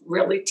this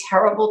really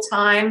terrible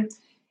time,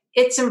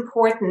 it's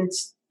important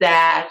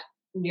that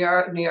New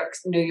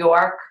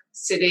York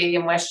City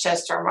and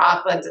Westchester and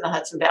Rockland and the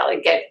Hudson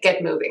Valley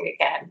get moving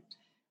again.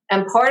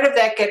 And part of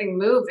that getting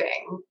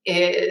moving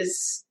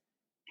is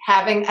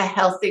having a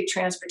healthy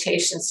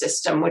transportation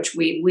system, which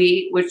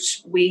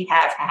we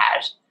have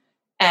had.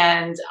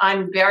 And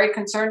I'm very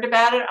concerned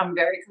about it. I'm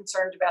very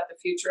concerned about the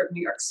future of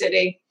New York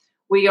City.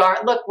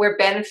 We're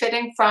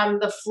benefiting from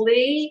the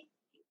flea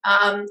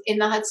in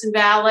the Hudson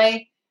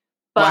Valley.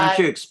 But, why don't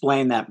you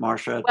explain that,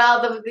 Marcia?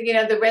 Well,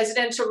 the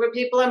residential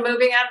people are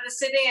moving out of the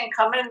city and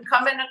coming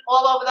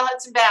all over the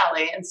Hudson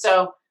Valley, and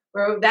so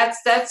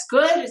that's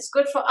good. It's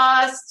good for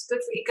us. It's good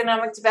for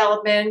economic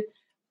development.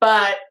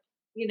 But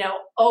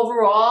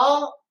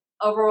overall,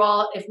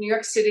 if New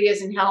York City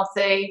isn't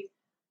healthy,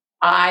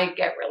 I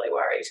get really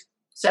worried.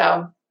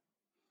 So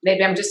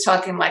maybe I'm just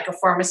talking like a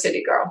former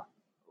city girl.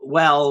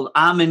 Well,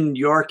 I'm in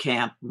your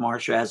camp,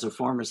 Marcia, as a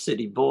former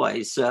city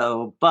boy.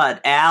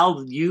 But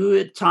Al, you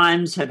at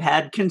times have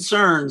had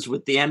concerns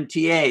with the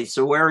MTA.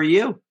 So where are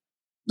you?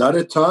 Not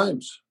at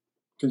times.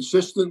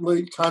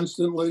 Consistently,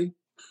 constantly.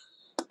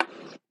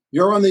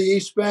 You're on the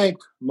East Bank,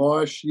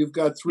 Marsh. You've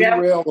got 3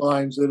 rail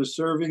lines that are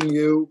serving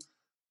you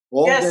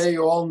all day,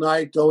 all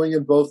night, going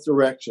in both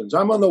directions.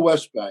 I'm on the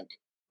West Bank.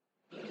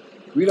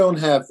 We don't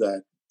have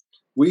that.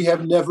 We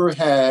have never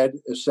had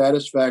a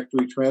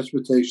satisfactory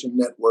transportation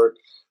network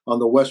on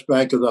the West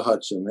Bank of the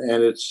Hudson,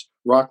 and it's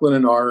Rockland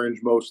and Orange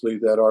mostly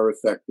that are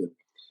affected.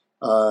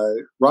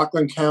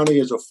 Rockland County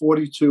has a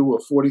 $42 or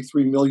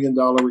 $43 million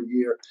a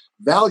year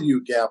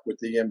value gap with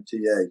the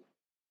MTA.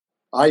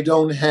 I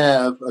don't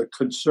have a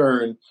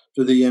concern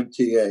for the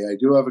MTA. I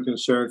do have a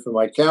concern for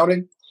my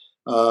county.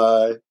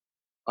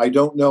 I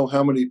don't know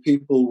how many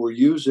people were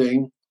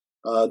using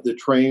the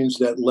trains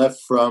that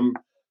left from,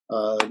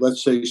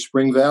 let's say,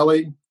 Spring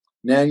Valley,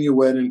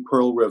 Nanuet, and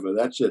Pearl River.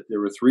 That's it. There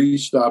were 3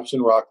 stops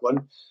in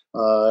Rockland.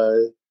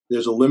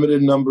 There's a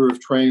limited number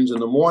of trains in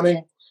the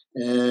morning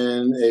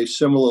and a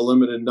similar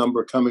limited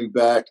number coming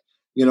back,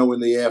 in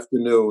the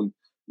afternoon.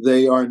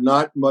 They are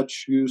not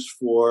much use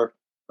for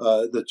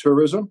the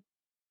tourism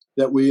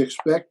that we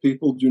expect.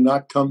 People do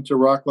not come to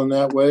Rockland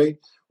that way,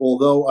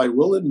 although I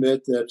will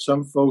admit that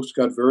some folks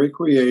got very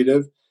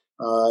creative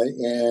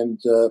and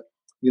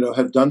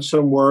have done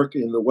some work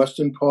in the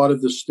western part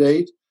of the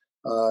state,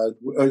 of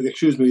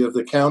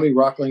the county,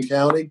 Rockland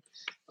County,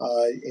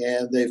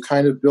 and they've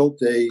kind of built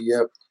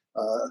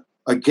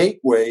a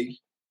gateway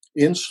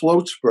in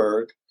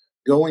Sloatsburg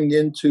going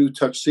into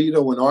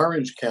Tuxedo and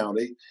Orange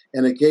County,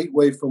 and a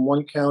gateway from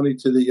one county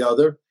to the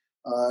other,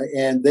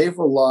 and they've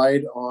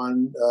relied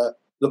on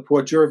the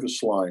Port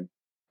Jervis line,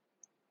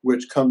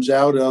 which comes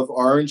out of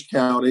Orange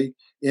County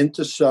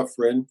into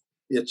Suffern.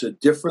 It's a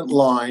different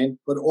line,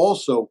 but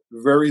also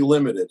very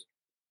limited.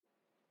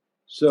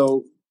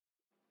 So,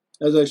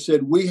 as I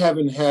said, we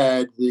haven't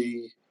had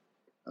the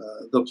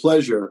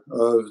pleasure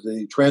of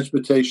the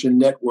transportation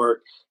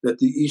network that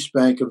the East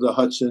Bank of the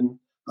Hudson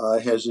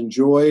has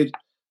enjoyed.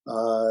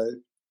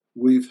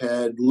 We've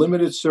had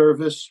limited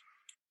service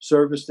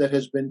that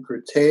has been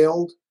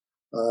curtailed,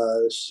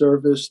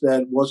 service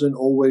that wasn't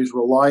always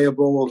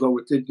reliable, although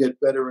it did get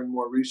better in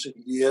more recent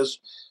years.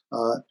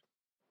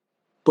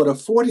 But a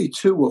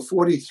 $42 or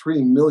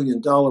 $43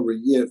 million a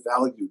year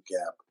value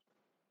gap.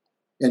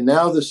 And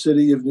now the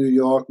city of New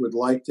York would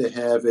like to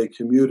have a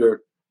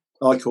commuter,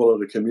 I call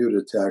it a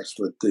commuter tax,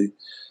 but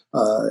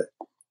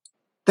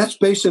that's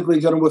basically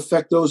going to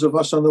affect those of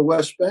us on the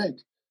West Bank.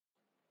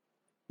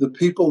 The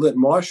people that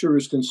Marcia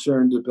is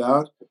concerned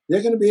about,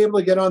 they're going to be able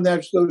to get on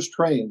those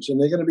trains, and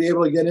they're going to be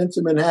able to get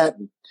into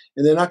Manhattan,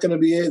 and they're not going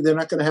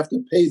to have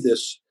to pay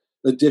this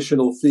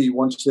additional fee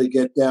once they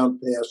get down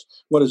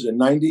past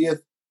 90th.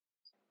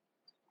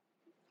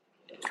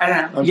 I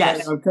don't know.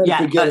 Yes. I'm kind of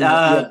forgetting.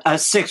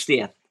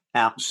 60th.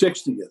 Al.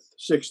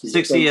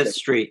 60th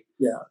Street.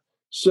 Yeah.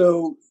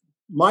 So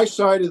my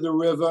side of the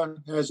river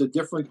has a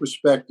different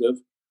perspective,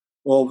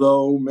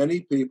 although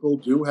many people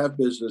do have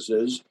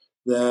businesses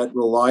that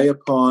rely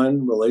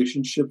upon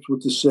relationships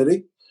with the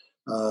city.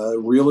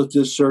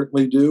 Realtors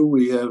certainly do.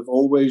 We have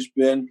always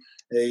been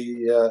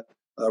a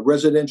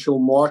residential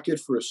market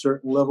for a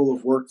certain level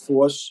of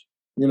workforce,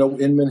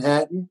 in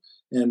Manhattan,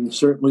 and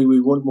certainly we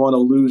wouldn't want to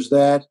lose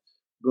that.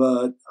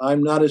 But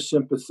I'm not as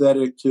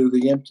sympathetic to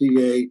the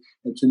MTA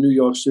and to New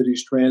York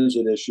City's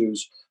transit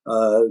issues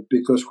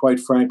because, quite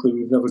frankly,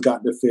 we've never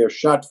gotten a fair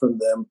shot from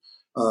them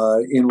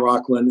in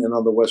Rockland and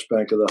on the West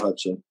Bank of the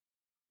Hudson.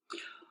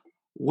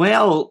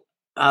 Well,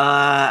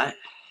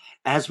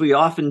 as we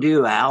often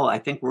do, Al, I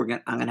think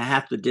I'm going to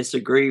have to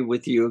disagree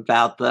with you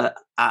about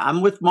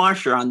I'm with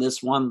Marsha on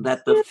this one,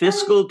 that the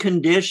fiscal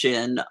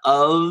condition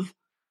of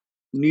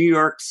New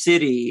York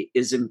City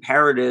is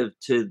imperative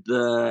to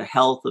the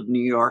health of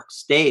New York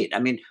State. I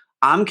mean,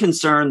 I'm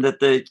concerned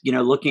that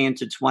looking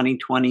into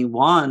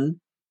 2021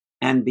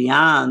 and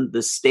beyond,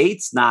 the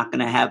state's not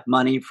going to have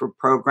money for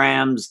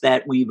programs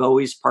that we've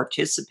always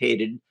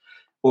participated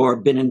or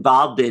been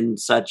involved in,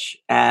 such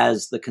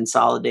as the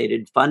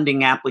consolidated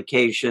funding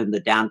application, the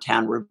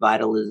downtown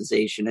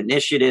revitalization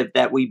initiative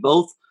that we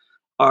both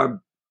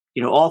are,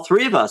 all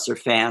three of us are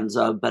fans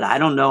of, but I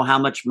don't know how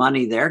much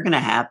money they're going to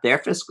have. Their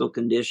fiscal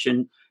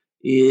condition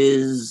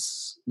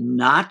is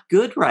not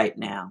good right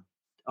now.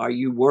 Are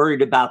you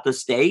worried about the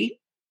state?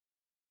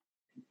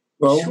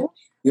 Well,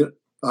 sure.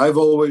 I've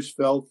always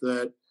felt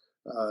that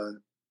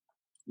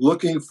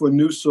looking for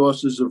new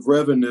sources of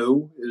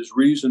revenue is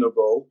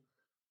reasonable,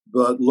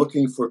 but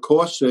looking for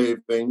cost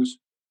savings,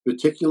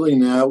 particularly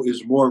now,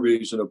 is more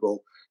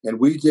reasonable. And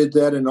we did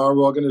that in our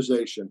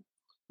organization.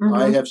 Mm-hmm.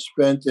 I have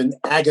spent an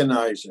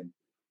agonizing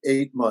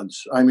 8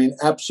 months. I mean,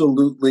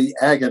 absolutely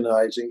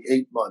agonizing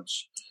 8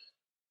 months,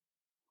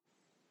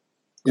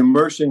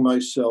 immersing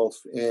myself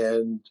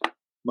and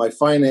my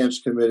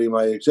finance committee,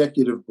 my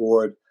executive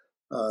board,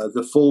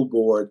 the full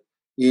board,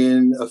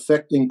 in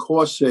affecting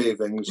cost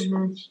savings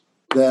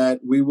that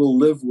we will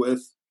live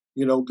with,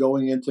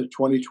 going into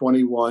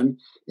 2021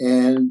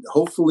 and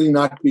hopefully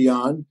not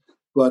beyond.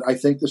 But I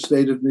think the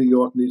state of New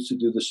York needs to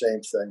do the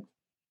same thing.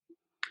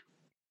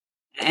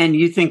 And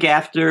you think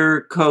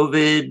after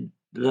COVID,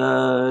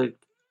 the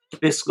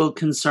fiscal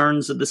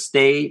concerns of the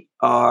state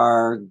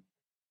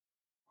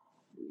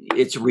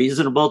it's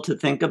reasonable to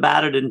think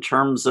about it in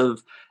terms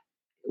of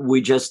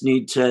we just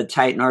need to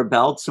tighten our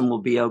belts and we'll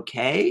be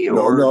okay?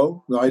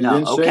 No, I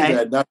didn't say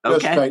that. Not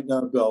just tighten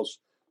our belts.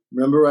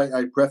 Remember,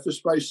 I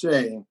prefaced by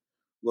saying,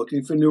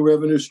 looking for new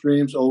revenue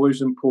streams,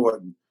 always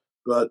important.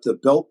 But the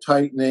belt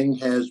tightening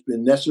has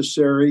been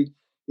necessary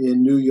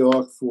in New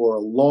York for a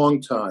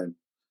long time.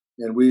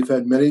 And we've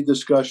had many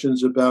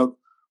discussions about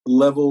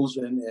levels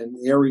and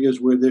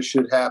areas where this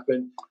should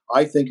happen.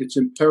 I think it's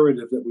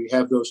imperative that we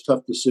have those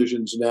tough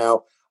decisions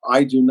now.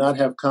 I do not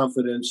have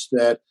confidence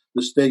that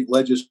the state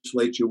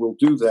legislature will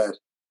do that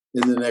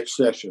in the next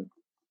session.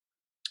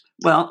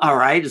 Well, all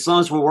right. As long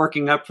as we're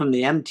working up from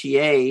the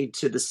MTA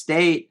to the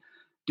state,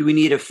 do we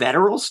need a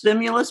federal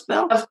stimulus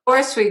bill? Of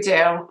course we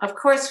do. Of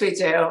course we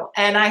do.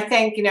 And I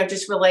think,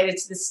 just related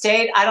to the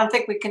state, I don't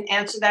think we can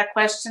answer that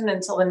question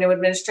until the new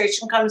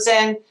administration comes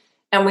in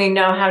and we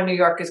know how New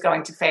York is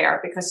going to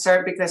fare, because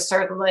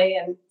certainly,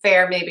 and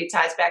fare maybe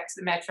ties back to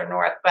the Metro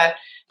North, but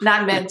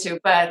not meant to,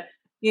 but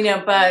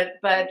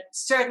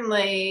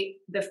certainly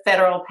the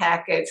federal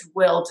package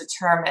will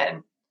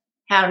determine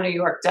how New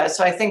York does.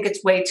 So I think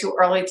it's way too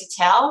early to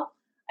tell.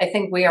 I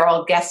think we are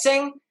all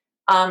guessing,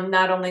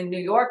 not only New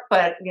York,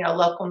 but,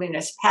 local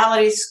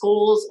municipalities,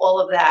 schools,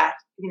 all of that.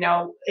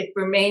 It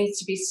remains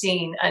to be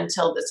seen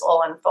until this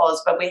all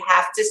unfolds. But we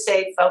have to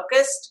stay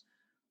focused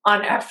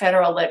on our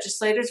federal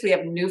legislators. We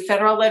have new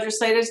federal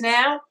legislators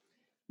now,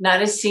 not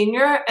as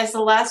senior as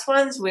the last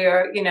ones.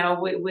 We're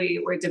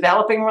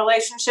developing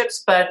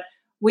relationships, but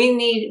we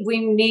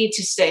need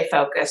to stay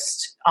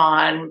focused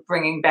on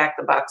bringing back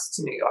the bucks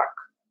to New York.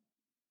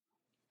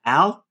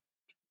 Al?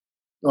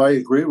 I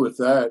agree with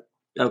that.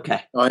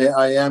 Okay.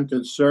 I am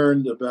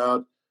concerned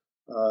about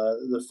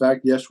the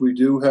fact, yes, we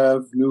do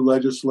have new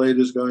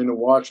legislators going to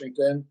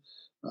Washington.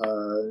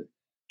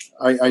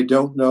 I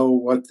don't know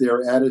what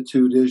their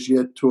attitude is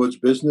yet towards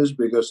business,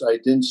 because I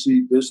didn't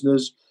see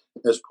business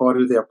as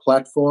part of their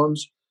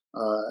platforms.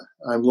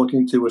 I'm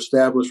looking to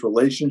establish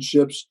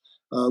relationships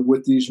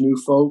with these new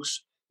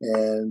folks,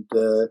 and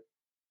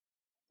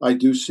I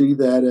do see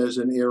that as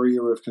an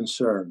area of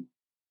concern.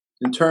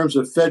 In terms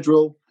of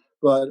federal,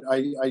 but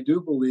I do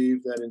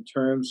believe that in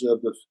terms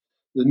of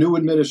the new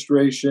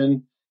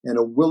administration and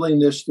a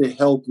willingness to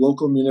help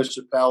local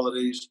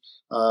municipalities,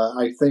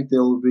 I think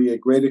there will be a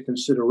greater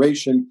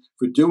consideration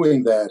for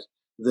doing that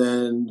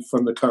than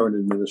from the current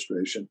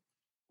administration.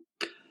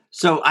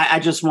 So I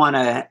just want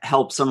to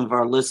help some of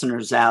our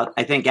listeners out.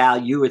 I think,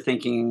 Al, you were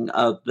thinking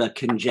of the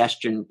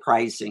congestion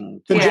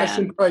pricing.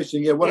 Congestion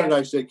pricing, yeah. What did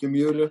I say,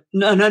 commuter?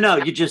 No.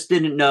 You just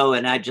didn't know,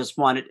 and I just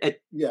wanted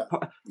it. Yeah.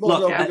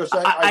 Well, look,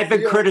 I've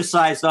been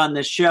criticized on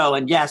this show,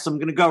 and yes, I'm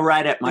going to go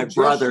right at my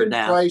brother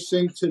now.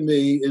 Pricing, to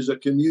me, is a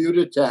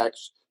commuter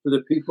tax for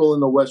the people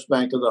in the West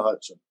Bank of the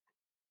Hudson.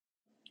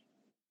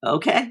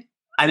 Okay.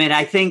 I mean,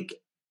 I think,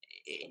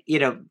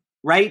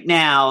 right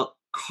now,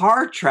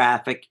 car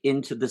traffic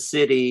into the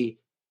city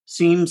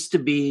seems to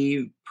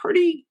be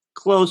pretty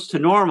close to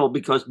normal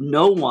because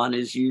no one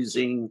is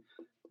using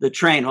the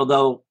train,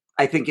 although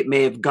I think it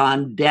may have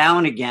gone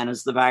down again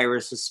as the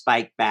virus has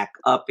spiked back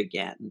up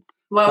again.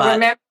 Well,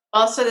 remember,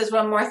 also, there's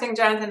one more thing,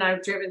 Jonathan.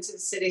 I've driven to the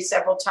city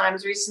several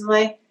times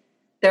recently.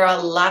 There are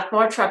a lot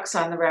more trucks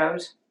on the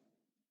road.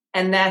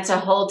 And that's a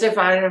whole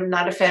different, I'm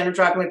not a fan of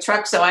driving with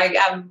trucks, so I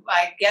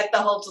get the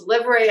whole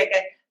delivery.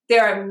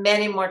 there are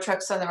many more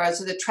trucks on the road,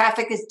 so the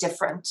traffic is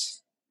different.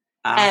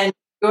 And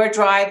you're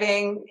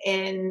driving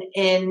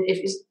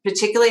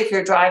particularly if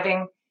you're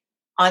driving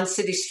on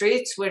city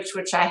streets,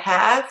 which I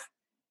have,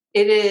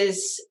 it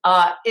is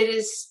a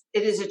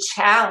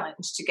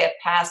challenge to get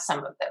past some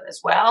of them as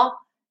well,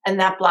 and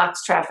that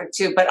blocks traffic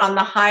too. But on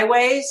the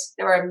highways,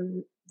 there are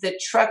the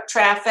truck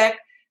traffic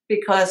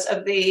because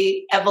of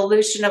the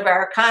evolution of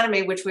our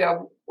economy, which we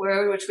are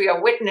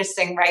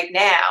witnessing right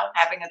now,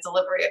 having a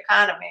delivery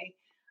economy,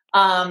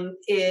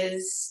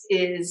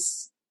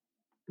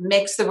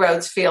 makes the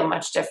roads feel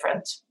much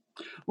different.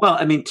 Well,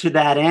 I mean, to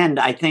that end,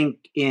 I think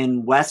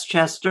in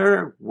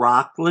Westchester,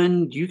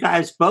 Rockland, you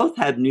guys both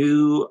have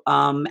new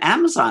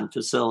Amazon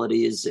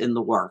facilities in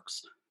the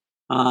works.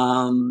 We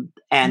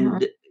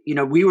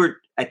were,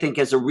 I think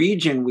as a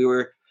region, we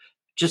were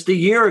just a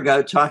year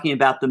ago talking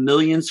about the 1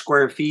 million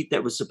square feet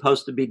that was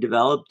supposed to be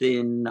developed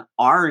in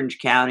Orange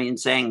County and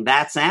saying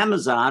that's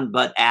Amazon.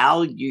 But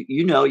Al,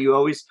 you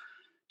always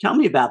tell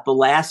me about the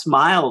last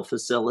mile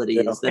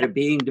facilities that are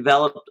being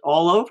developed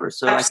all over.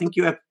 So I think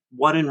you have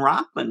one in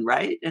Rockland,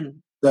 right?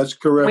 And that's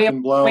correct.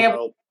 In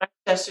Blauvelt.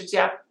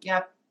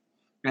 Yep.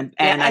 And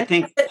I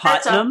think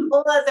Putnam.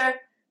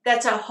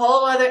 That's a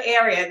whole other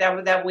area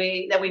that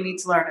we need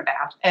to learn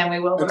about, and we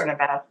will learn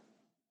about.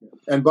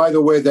 And by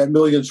the way, that 1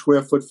 million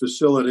square foot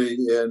facility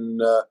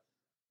in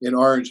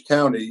Orange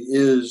County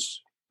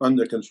is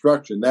under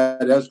construction.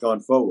 That has gone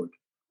forward.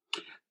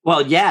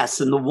 Well, yes,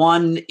 and the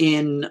one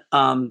in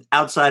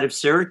outside of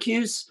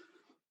Syracuse,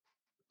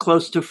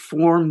 close to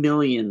 4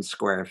 million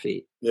square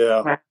feet.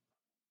 Yeah.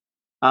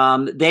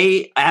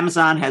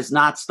 Amazon has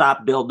not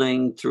stopped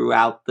building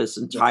throughout this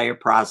entire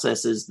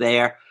process is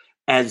there,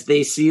 as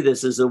they see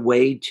this as a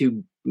way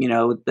to,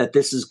 that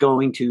this is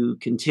going to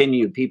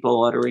continue, people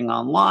ordering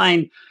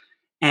online.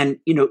 And,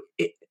 do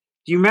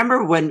you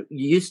remember when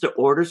you used to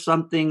order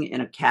something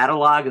in a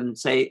catalog and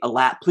say,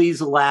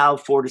 please allow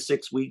 4 to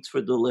 6 weeks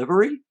for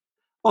delivery?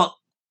 Well,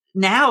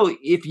 now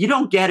if you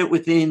don't get it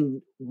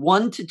within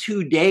 1 to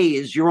 2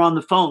 days, you're on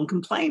the phone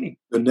complaining.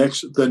 The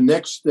next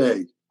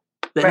day.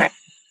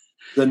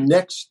 The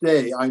next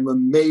day, I'm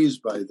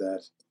amazed by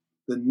that.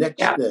 The next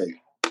day.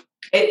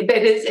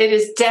 It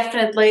is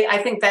definitely, I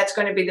think that's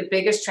going to be the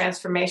biggest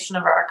transformation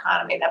of our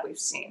economy that we've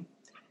seen.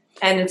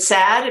 And it's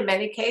sad in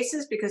many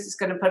cases because it's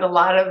going to put a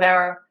lot of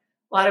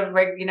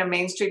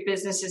Main Street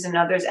businesses and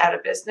others out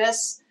of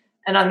business.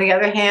 And on the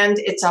other hand,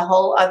 it's a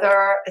whole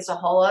other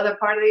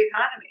part of the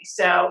economy.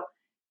 So,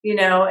 you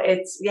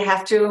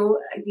have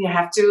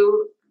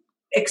to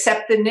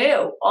accept the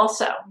new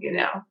also,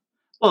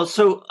 Well,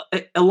 so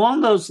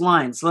along those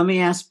lines, let me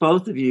ask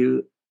both of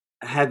you,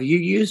 have you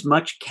used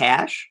much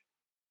cash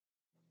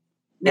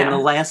in the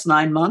last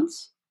 9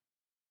 months?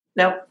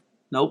 Nope.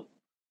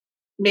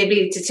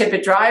 Maybe to tip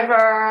a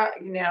driver,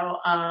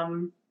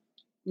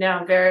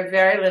 no, very,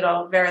 very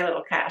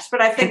little cash.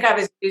 But I think I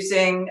was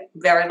using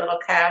very little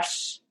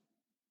cash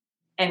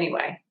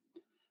anyway.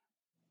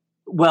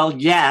 Well,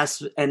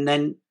 yes. And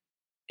then,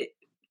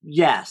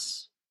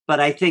 yes. But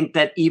I think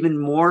that even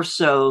more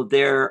so,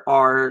 there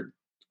are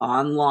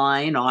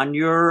online on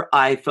your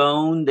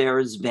iPhone, there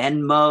is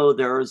Venmo,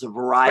 there is a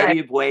variety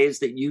of ways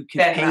that you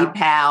can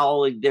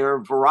PayPal. There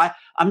are a variety.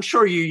 I'm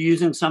sure you're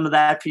using some of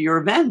that for your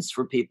events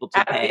for people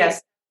to pay.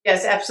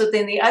 Yes, absolutely.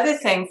 And the other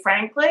thing,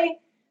 frankly,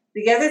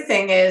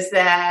 is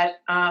that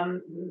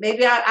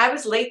maybe I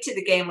was late to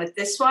the game with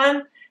this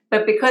one,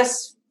 but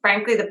because,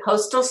 frankly, the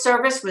Postal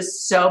Service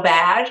was so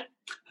bad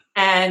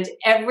and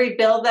every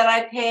bill that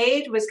I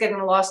paid was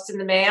getting lost in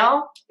the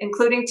mail,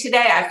 including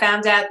today. I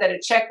found out that a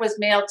check was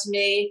mailed to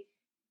me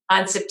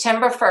on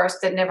September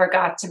 1st that never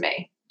got to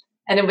me.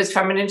 And it was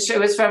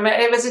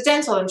it was a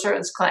dental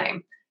insurance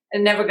claim.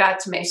 It never got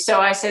to me. So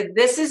I said,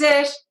 this is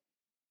it.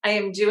 I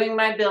am doing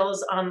my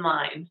bills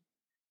online.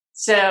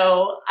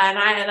 So, and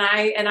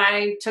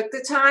I took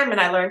the time and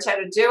I learned how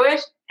to do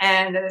it.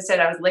 And as I said,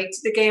 I was late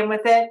to the game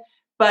with it,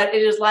 but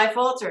it is life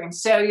altering.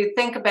 So you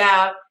think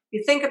about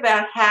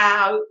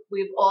how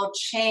we've all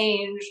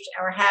changed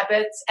our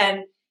habits.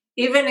 And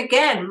even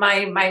again,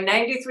 my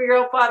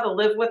 93-year-old father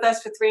lived with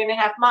us for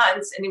 3.5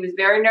 months and he was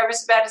very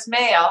nervous about his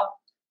mail.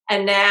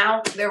 And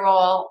now they're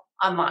all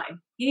online.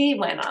 He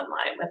went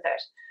online with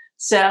it.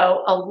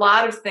 So a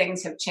lot of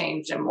things have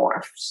changed and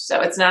morphed.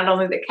 So it's not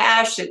only the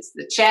cash, it's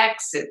the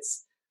checks,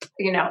 it's,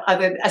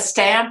 a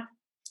stamp.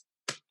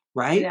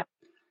 Right. Yeah.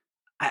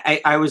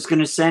 I was going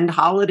to send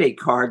holiday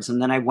cards.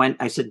 And then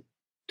I said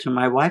to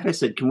my wife,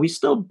 can we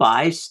still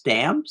buy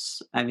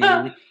stamps? I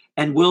mean,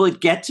 and will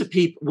it get to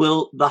people?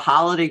 Will the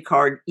holiday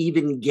card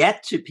even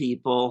get to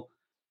people?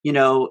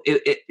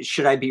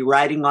 Should I be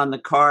writing on the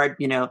card,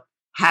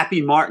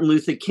 Happy Martin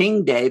Luther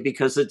King Day,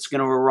 because it's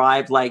going to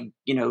arrive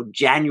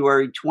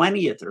January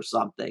 20th or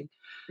something.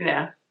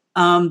 Yeah.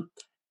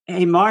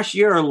 Hey, Marsh,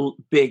 you're a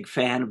big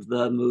fan of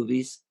the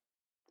movies.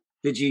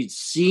 Did you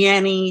see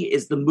any?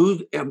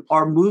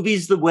 Are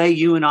movies the way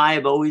you and I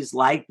have always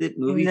liked it?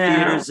 Movie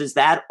theaters, is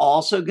that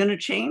also going to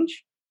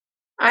change?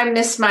 I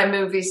miss my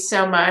movies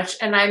so much,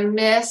 and I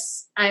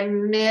miss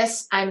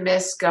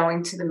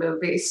going to the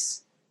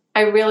movies.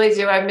 I really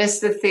do. I miss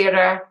the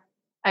theater.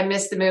 I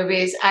miss the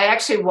movies. I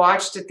actually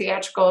watched a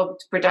theatrical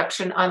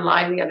production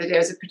online the other day. It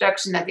was a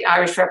production that the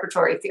Irish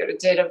Repertory Theatre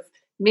did of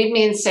Meet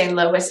Me in St.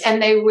 Louis.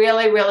 And they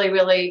really, really,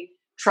 really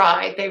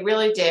tried. They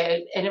really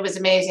did. And it was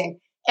amazing.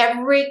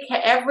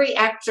 Every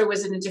actor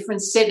was in a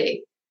different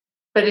city,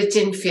 but it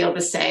didn't feel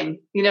the same.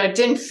 It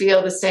didn't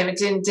feel the same. It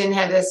didn't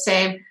have the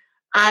same.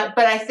 But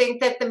I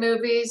think that the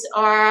movies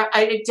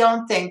I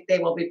don't think they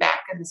will be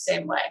back in the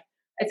same way.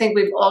 I think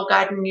we've all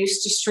gotten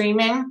used to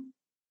streaming.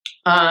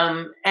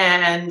 I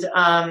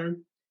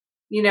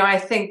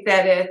think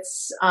that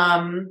it's,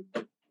 I'm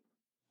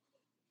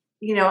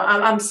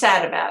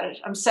sad about it.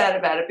 I'm sad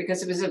about it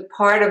because it was a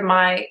part of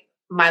my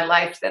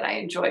life that I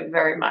enjoyed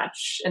very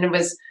much. And it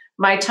was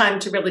my time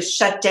to really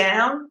shut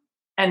down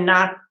and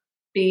not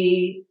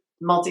be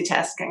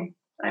multitasking.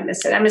 I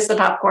miss it. I miss the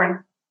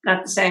popcorn.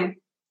 Not the same.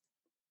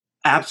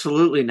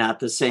 Absolutely not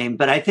the same.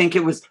 But I think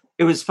it was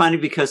funny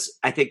because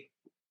I think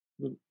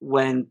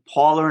when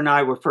Paula and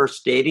I were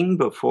first dating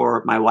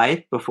before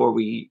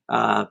we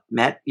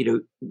met,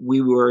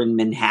 we were in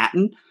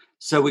Manhattan.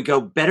 So we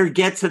go, better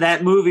get to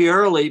that movie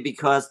early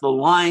because the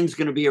line's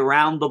going to be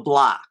around the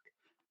block.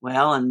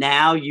 Well, and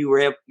now you're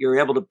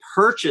able to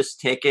purchase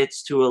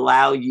tickets to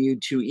allow you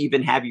to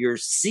even have your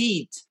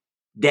seat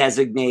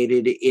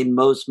designated in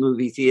most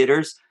movie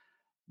theaters.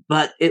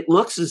 But it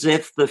looks as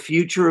if the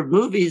future of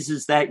movies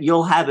is that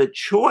you'll have a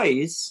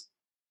choice.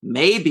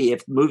 Maybe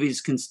if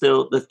movies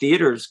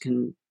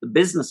the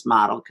business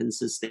model can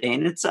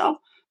sustain itself,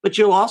 but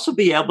you'll also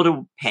be able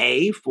to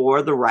pay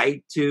for the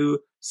right to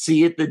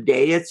see it the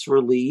day it's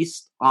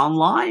released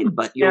online,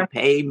 but you'll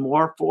pay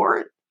more for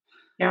it.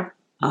 Yeah.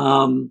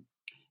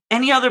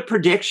 Any other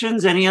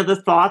predictions? Any other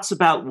thoughts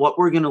about what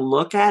we're going to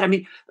look at? I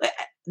mean,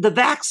 the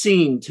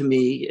vaccine to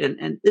me,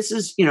 and this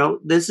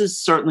is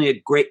certainly a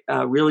great,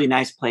 really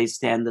nice place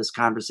to end this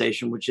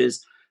conversation, which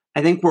is,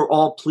 I think we're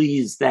all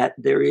pleased that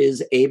there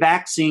is a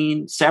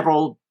vaccine.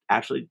 Several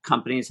actually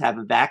companies have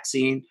a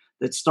vaccine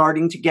that's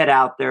starting to get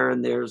out there,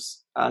 and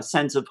there's a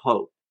sense of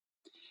hope.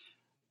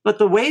 But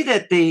the way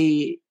that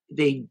they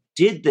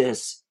did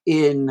this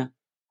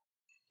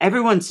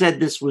everyone said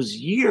this was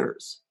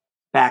years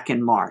back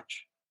in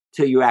March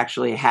till you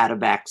actually had a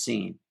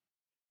vaccine.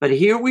 But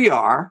here we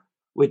are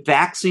with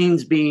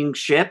vaccines being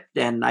shipped,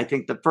 and I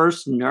think the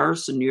first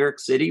nurse in New York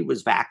City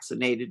was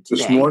vaccinated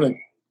today.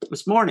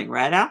 This morning,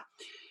 right, Al?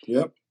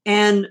 Yep.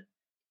 And,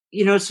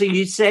 so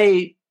you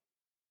say,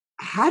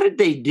 how did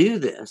they do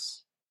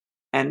this?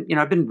 And,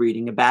 I've been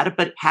reading about it,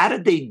 but how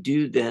did they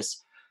do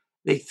this?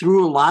 They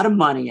threw a lot of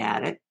money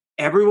at it.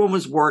 Everyone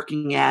was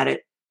working at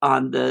it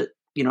at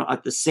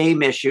the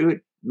same issue.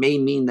 It may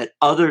mean that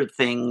other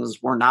things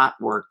were not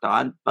worked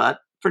on, but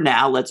for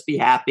now, let's be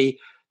happy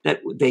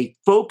that they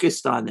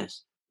focused on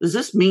this. Does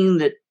this mean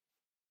that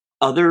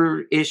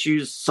other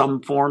issues,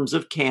 some forms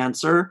of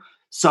cancer,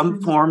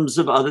 some forms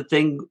of other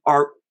things,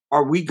 are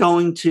we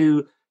going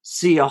to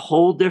see a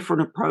whole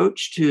different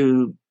approach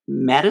to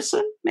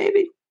medicine,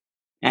 maybe?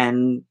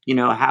 And,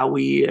 how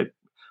we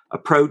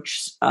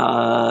approach,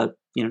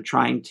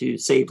 trying to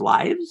save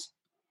lives?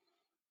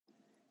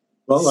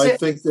 Well, I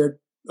think that,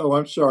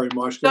 I'm sorry,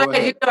 Marsh. Go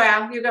ahead. You go,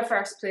 Al. You go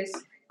first, please.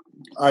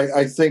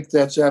 I think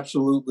that's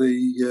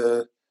absolutely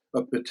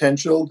a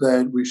potential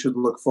that we should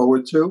look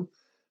forward to.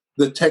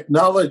 The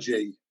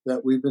technology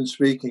that we've been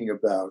speaking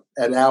about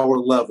at our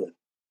level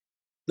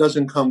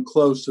doesn't come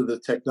close to the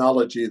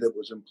technology that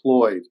was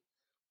employed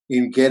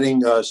in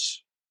getting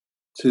us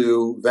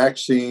to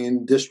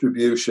vaccine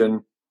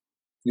distribution,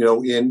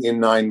 in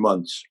 9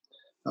 months.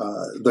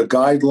 The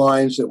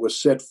guidelines that were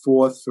set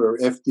forth for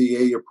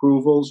FDA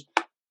approvals,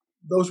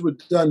 those were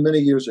done many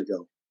years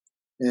ago.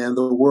 And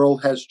the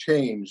world has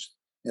changed.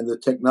 And the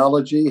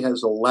technology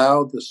has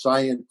allowed the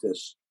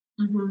scientists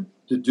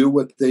to do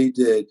what they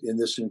did in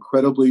this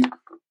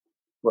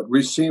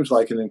what seems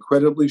like an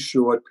incredibly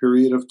short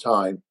period of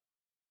time.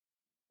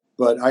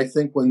 But I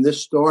think when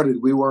this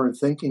started, we weren't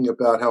thinking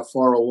about how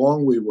far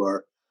along we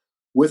were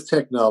with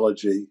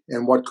technology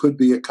and what could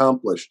be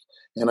accomplished.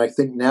 And I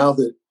think now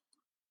that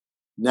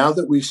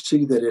we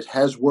see that it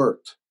has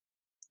worked,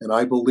 and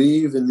I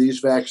believe in these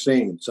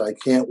vaccines, I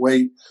can't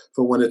wait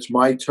for when it's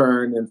my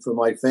turn and for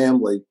my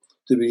family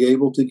to be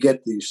able to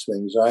get these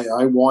things.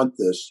 I want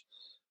this.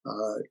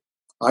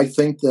 I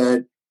think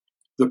that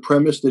the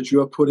premise that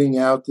you're putting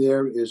out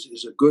there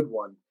is a good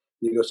one,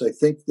 because I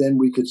think then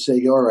we could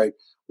say, all right,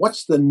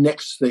 what's the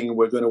next thing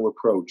we're going to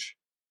approach?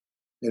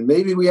 And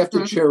maybe we have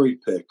to cherry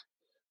pick.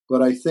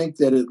 But I think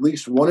that at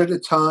least one at a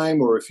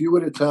time or a few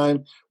at a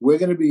time, we're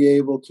going to be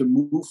able to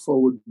move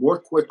forward more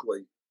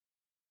quickly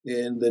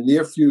in the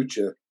near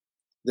future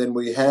than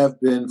we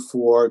have been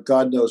for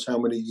God knows how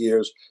many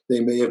years. They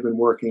may have been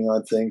working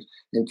on things,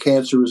 and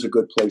cancer is a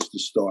good place to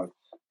start.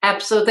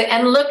 Absolutely.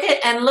 And look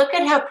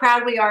at how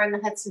proud we are in the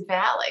Hudson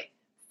Valley.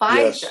 Pfizer,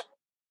 Yes.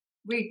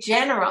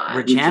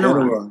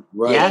 Regeneron.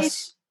 Right.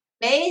 Yes.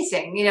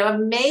 Amazing.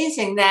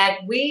 Amazing that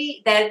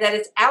that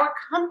it's our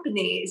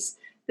companies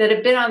that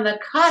have been on the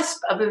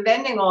cusp of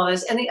inventing all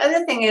this. And the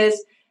other thing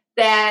is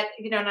that,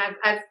 and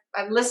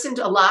I've listened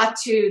a lot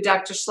to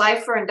Dr.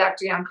 Schleifer and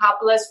Dr.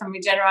 Yancopoulos from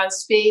Regeneron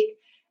speak,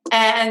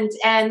 and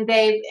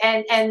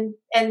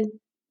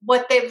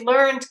what they've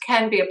learned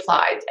can be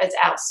applied, as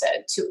Al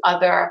said, to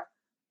other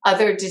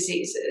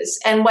diseases.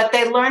 And what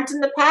they learned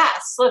in the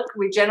past, look,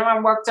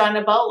 Regeneron worked on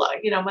Ebola,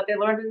 what they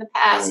learned in the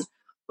past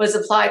was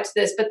applied to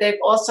this, but they've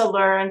also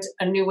learned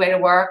a new way to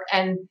work.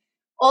 And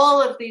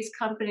all of these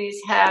companies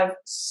have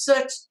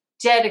such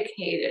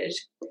dedicated,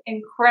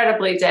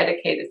 incredibly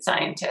dedicated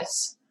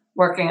scientists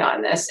working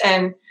on this.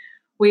 And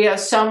we owe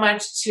so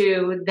much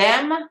to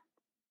them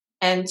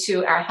and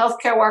to our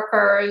healthcare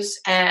workers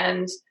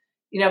and,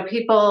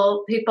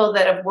 people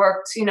that have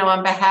worked,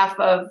 on behalf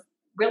of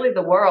really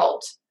the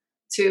world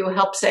to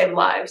help save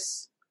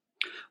lives.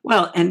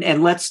 Well,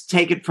 and let's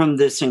take it from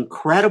this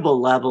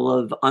incredible level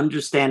of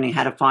understanding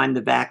how to find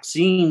the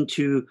vaccine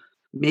to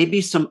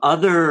maybe some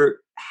other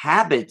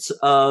habits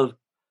of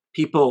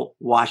people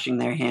washing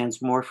their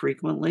hands more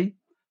frequently.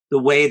 The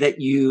way that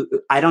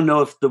I don't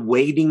know if the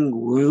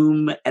waiting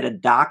room at a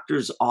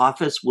doctor's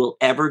office will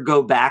ever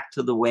go back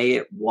to the way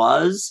it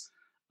was,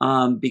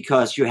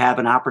 because you have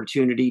an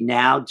opportunity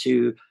now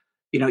to,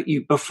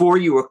 before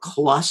you were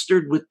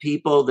clustered with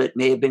people that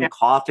may have been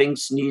coughing,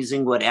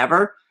 sneezing,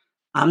 whatever.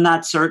 I'm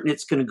not certain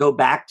it's going to go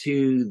back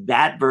to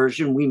that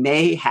version. We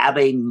may have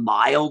a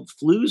mild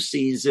flu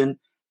season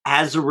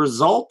as a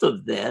result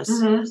of this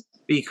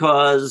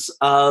because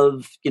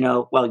of,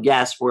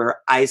 yes, we're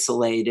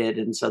isolated.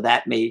 And so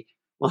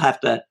we'll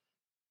have to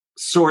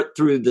sort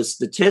through the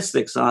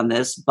statistics on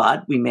this,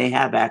 but we may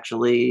have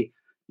actually,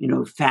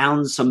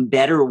 found some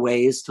better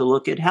ways to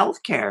look at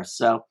healthcare.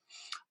 So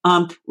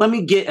let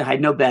me give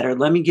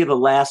a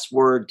last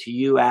word to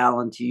you, Al,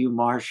 and to you,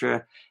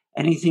 Marcia.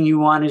 Anything you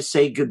want to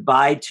say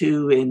goodbye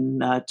to in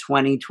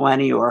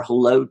 2020 or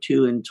hello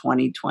to in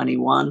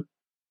 2021?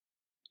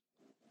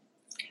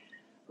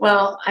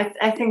 Well,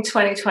 I think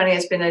 2020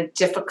 has been a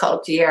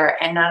difficult year,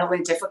 and not only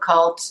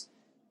difficult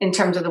in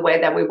terms of the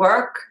way that we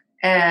work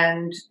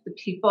and the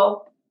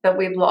people that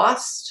we've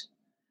lost,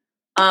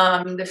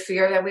 the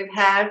fear that we've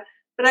had,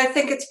 but I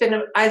think it's been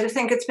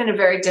a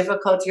very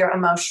difficult year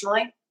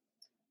emotionally,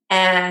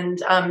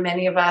 and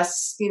many of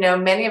us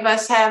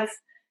have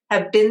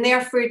been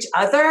there for each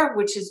other,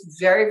 which is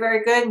very,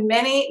 very good.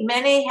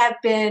 Many have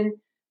been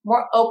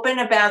more open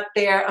about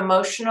their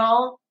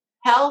emotional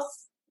health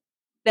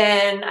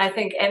than I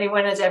think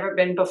anyone has ever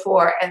been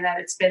before, and that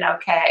it's been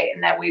okay,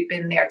 and that we've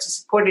been there to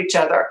support each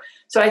other.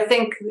 So I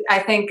think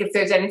if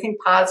there's anything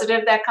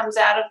positive that comes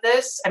out of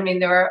this,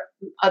 there are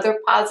other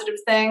positive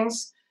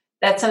things.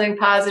 That's something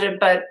positive,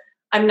 but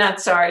I'm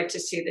not sorry to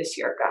see this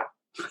year go.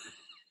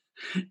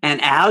 And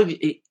Al,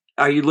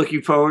 are you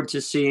looking forward to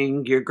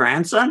seeing your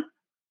grandson?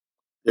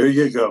 There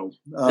you go.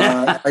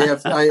 I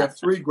have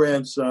 3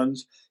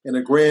 grandsons and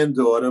a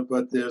granddaughter,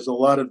 but there's a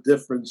lot of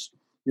difference,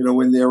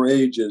 in their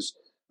ages.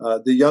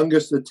 The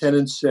youngest are 10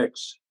 and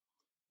 6,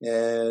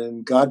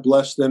 and God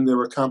bless them.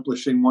 They're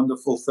accomplishing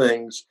wonderful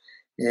things,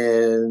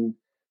 and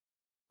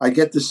I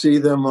get to see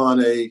them on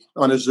a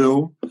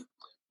Zoom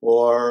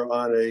or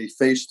on a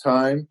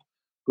FaceTime.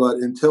 But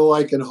until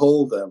I can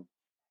hold them,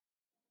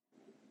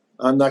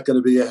 I'm not going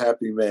to be a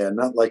happy man,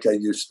 not like I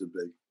used to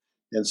be.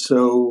 And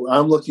so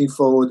I'm looking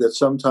forward that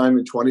sometime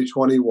in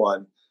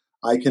 2021,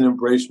 I can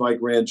embrace my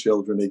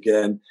grandchildren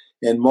again.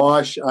 And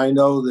Marsh, I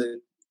know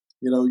that,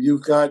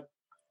 you've got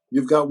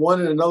one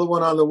and another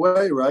one on the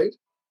way, right?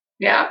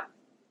 Yeah.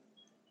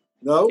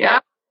 No? Yeah.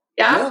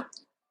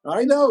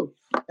 I know.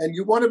 And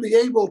you want to be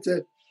able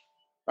to,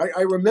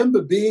 I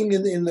remember being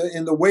in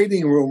the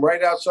waiting room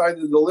right outside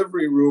the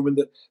delivery room, and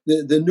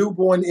the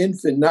newborn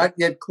infant, not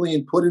yet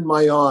clean, put in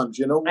my arms.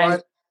 You know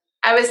what?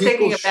 I was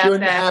thinking about that. People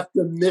shouldn't have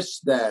to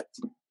miss that.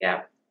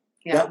 Yeah.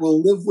 That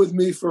will live with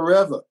me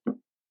forever.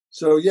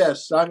 So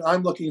yes,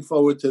 I'm looking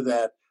forward to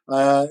that.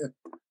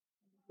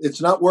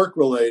 It's not work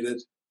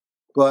related,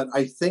 but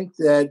I think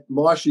that,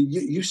 Marcia,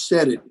 you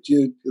said it.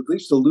 You at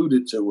least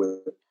alluded to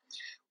it.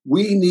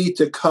 We need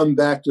to come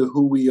back to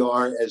who we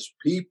are as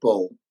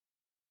people.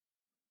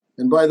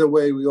 And by the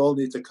way, we all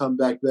need to come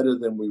back better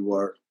than we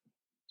were.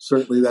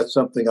 Certainly, that's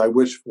something I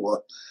wish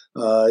for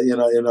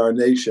in our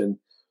nation.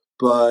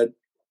 But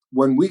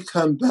when we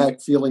come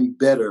back feeling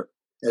better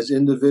as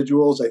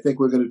individuals, I think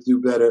we're going to do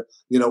better,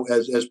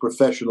 as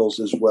professionals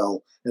as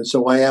well. And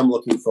so I am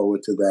looking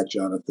forward to that,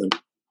 Jonathan.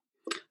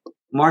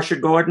 Marcia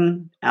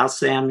Gordon, Al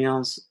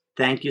Samuels,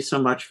 thank you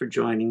so much for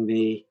joining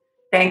me.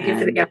 Thank you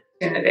for the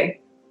opportunity.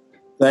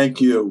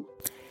 Thank you.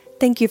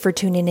 Thank you for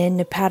tuning in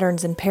to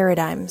Patterns and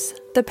Paradigms,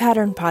 the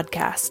Pattern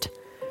Podcast.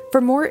 For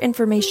more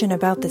information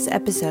about this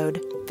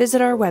episode,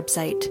 visit our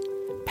website,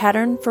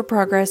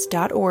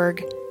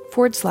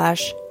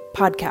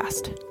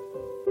 patternforprogress.org/podcast.